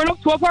told me run up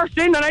to a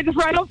person, and I just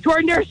ran up to her,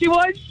 and there she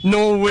was.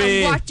 No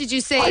way. And what did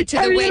you say to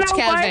the witch,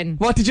 Kelvin?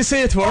 What did you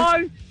say to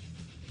her?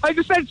 I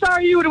just said,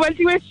 sorry, you the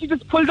wealthy witch. She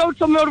just pulled out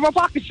something out of her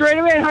pocket straight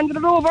away and handed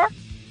it over.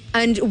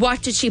 And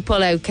what did she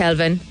pull out,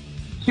 Kelvin?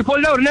 She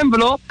pulled out an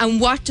envelope.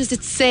 And what does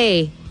it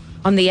say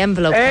on the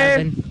envelope,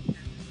 Kelvin?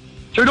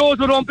 For those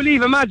who don't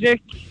believe in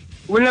magic,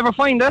 we'll never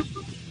find it.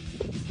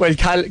 Well,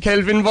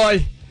 Kelvin,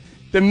 boy,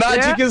 the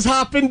magic has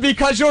happened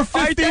because you're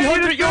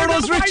 1,500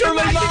 euros richer,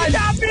 my man. Get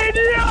up them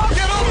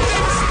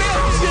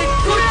steps, you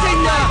good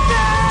thing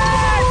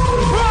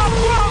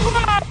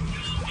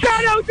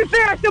Shout out to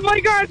Sarah, to my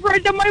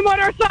girlfriend, and my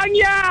mother sang,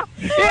 yeah.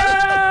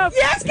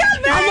 Yes,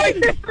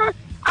 Kelvin.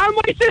 And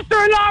my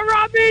sister-in-law,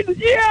 Robin,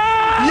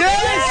 yeah.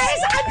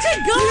 Yes. And to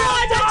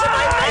God, and to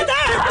my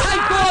mother.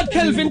 Thank God,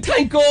 Kelvin,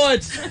 thank God.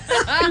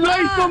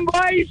 Nice one,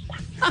 boys.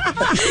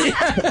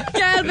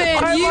 Kelvin,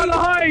 I'm on a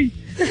high.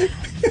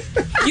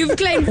 You've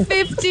claimed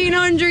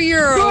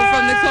 €1,500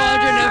 from the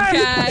Cauldron of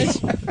Cash.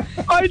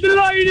 I'm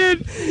delighted.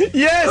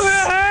 Yes.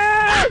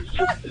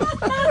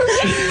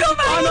 Come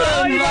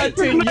on, yes,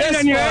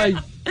 boy.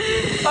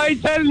 I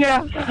tell you.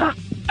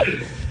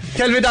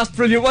 Kelvin, that's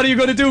brilliant. What are you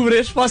going to do with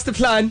it? What's the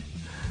plan?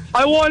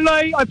 I won't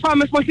lie. I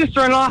promised my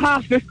sister-in-law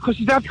half this because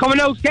she's after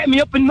coming out, getting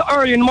me up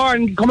early in the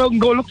morning, come out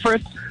and go look for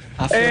it.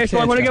 So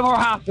I'm going to give her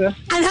half this.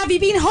 And have you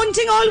been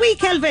hunting all week,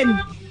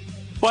 Kelvin?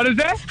 What is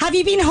that? Have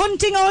you been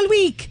hunting all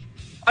week?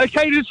 I'll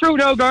tell you the truth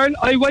now, girl.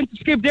 I went to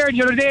Skip there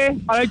the other day,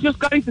 and I just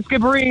got into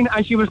Skibbereen,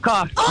 and she was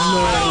caught.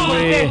 Oh! No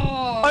way.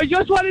 I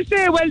just want to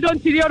say well done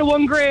to the other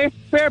one, Gray.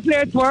 Fair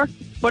play to her.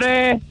 But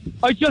I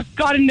just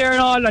got in there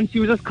and all, and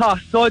she was just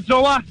caught. So, you know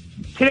what?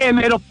 Today I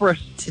made up for it.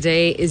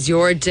 Today is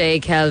your day,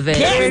 Kelvin.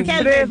 Yes,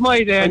 Kelvin. Today's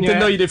my day. I'm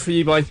delighted for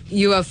you, boy.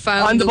 You have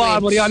found on the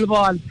ball, witch buddy, on the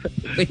ball.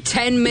 with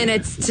 10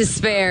 minutes to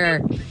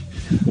spare.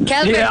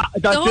 Kelvin, Yeah,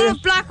 the whole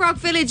of Blackrock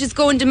Village is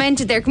going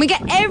demented there. Can we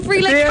get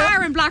every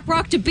car in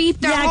Blackrock to beep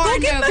their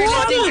horn now if you're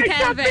listening to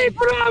Kelvin?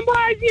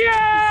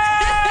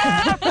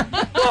 Yeah!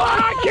 Go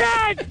on,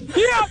 kid!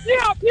 Yep!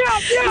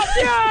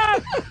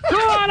 Go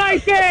on, I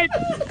said!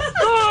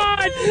 Go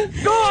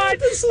on!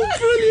 That's so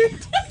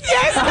brilliant.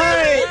 Yes,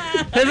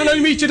 Kelvin, I'll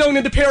meet you down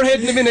in the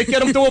Pearhead in a minute.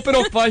 Get him to open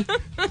up, boy.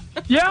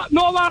 Yeah,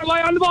 no matter,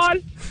 boy, on the ball.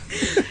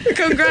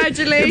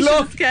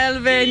 Congratulations,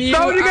 Kelvin. You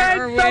are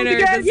our winner.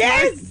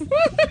 Yes!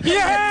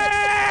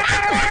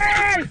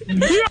 Yeah!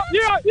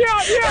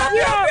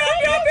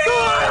 Go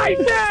on, I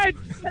said!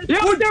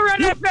 You're the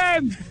Red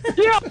FM!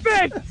 You're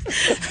fit!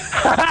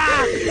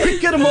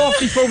 Quick, get him off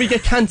before we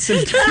get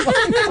cancelled.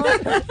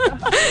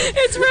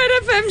 It's Red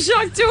FM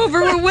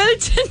Shocktober with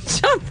Wilton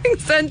Shopping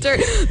Centre,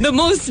 the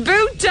most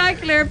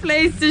spectacular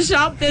place to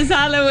shop this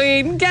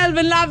Halloween.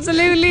 Kelvin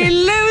absolutely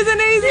losing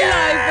his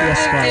life for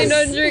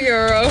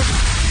 €1,500.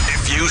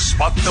 If you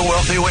spot the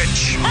wealthy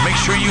witch, make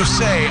sure you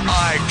say,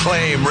 I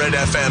claim Red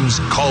FM's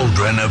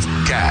Cauldron of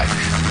Cash.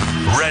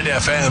 Red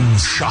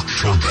FM's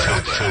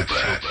Shocktober.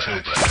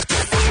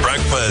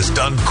 Breakfast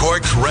on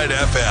Cork's Red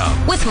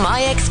FM. With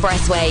My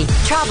Expressway.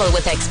 Travel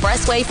with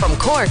Expressway from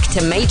Cork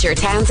to major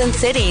towns and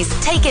cities.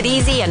 Take it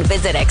easy and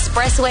visit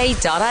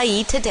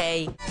expressway.ie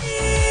today.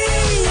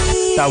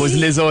 That was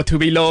Lizzo, To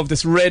Be Loved.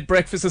 This Red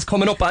Breakfast is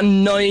coming up at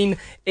 9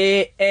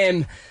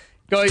 a.m.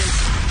 Guys.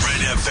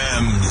 Red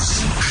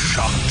FM's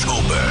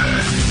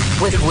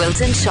Shocktober. With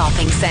Wilton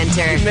Shopping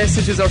Centre.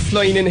 Messages are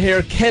flying in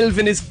here.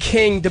 Kelvin is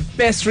king. The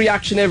best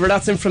reaction ever.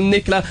 That's in from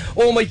Nicola.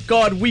 Oh my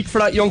God, weak for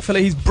that young fella.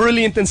 He's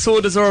brilliant and so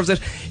deserves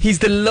it. He's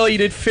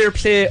delighted. Fair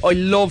play. I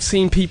love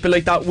seeing people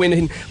like that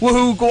winning.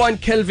 Woohoo, go on,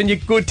 Kelvin, you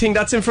good thing.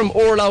 That's in from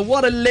Orla.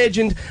 What a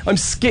legend. I'm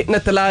skitting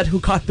at the lad who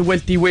caught the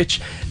wealthy witch.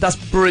 That's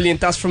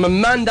brilliant. That's from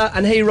Amanda.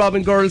 And hey,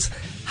 Robin, girls,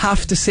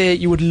 have to say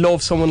you would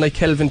love someone like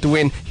Kelvin to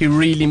win. He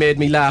really made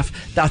me laugh.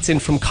 That's in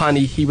from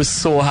Connie. He was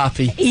so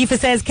happy. Aoife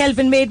says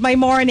Kelvin made my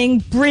morning.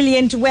 morning.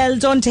 Brilliant. Well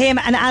done to him.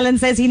 And Alan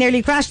says he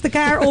nearly crashed the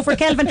car over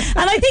Kelvin. And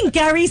I think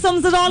Gary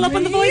sums it all up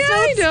on the voice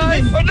notes. He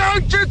does. But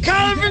Dr.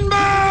 Kelvin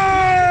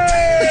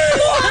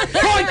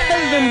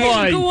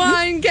Go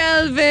on,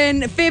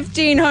 Kelvin.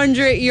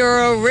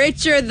 €1,500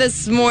 richer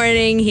this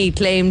morning. He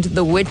claimed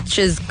the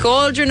witch's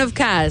cauldron of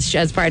cash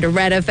as part of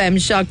Red FM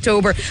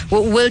Shocktober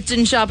with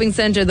Wilton Shopping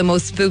Centre, the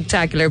most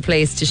spooktacular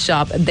place to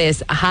shop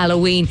this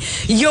Halloween.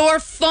 Your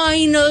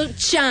final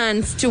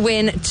chance to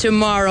win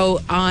tomorrow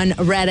on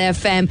Red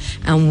FM,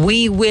 and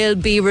we will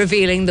be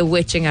revealing the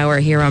witching hour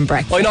here on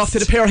Breakfast. I'm off to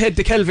the Pearhead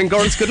to Kelvin,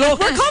 girls. Good luck.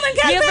 We're coming,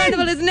 Kelvin. Neil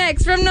Prendeville is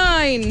next from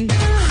 9.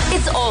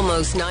 It's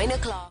almost 9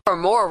 o'clock. For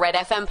more Red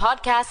FM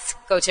podcasts,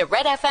 go to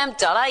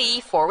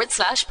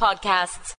redfm.ie/podcasts.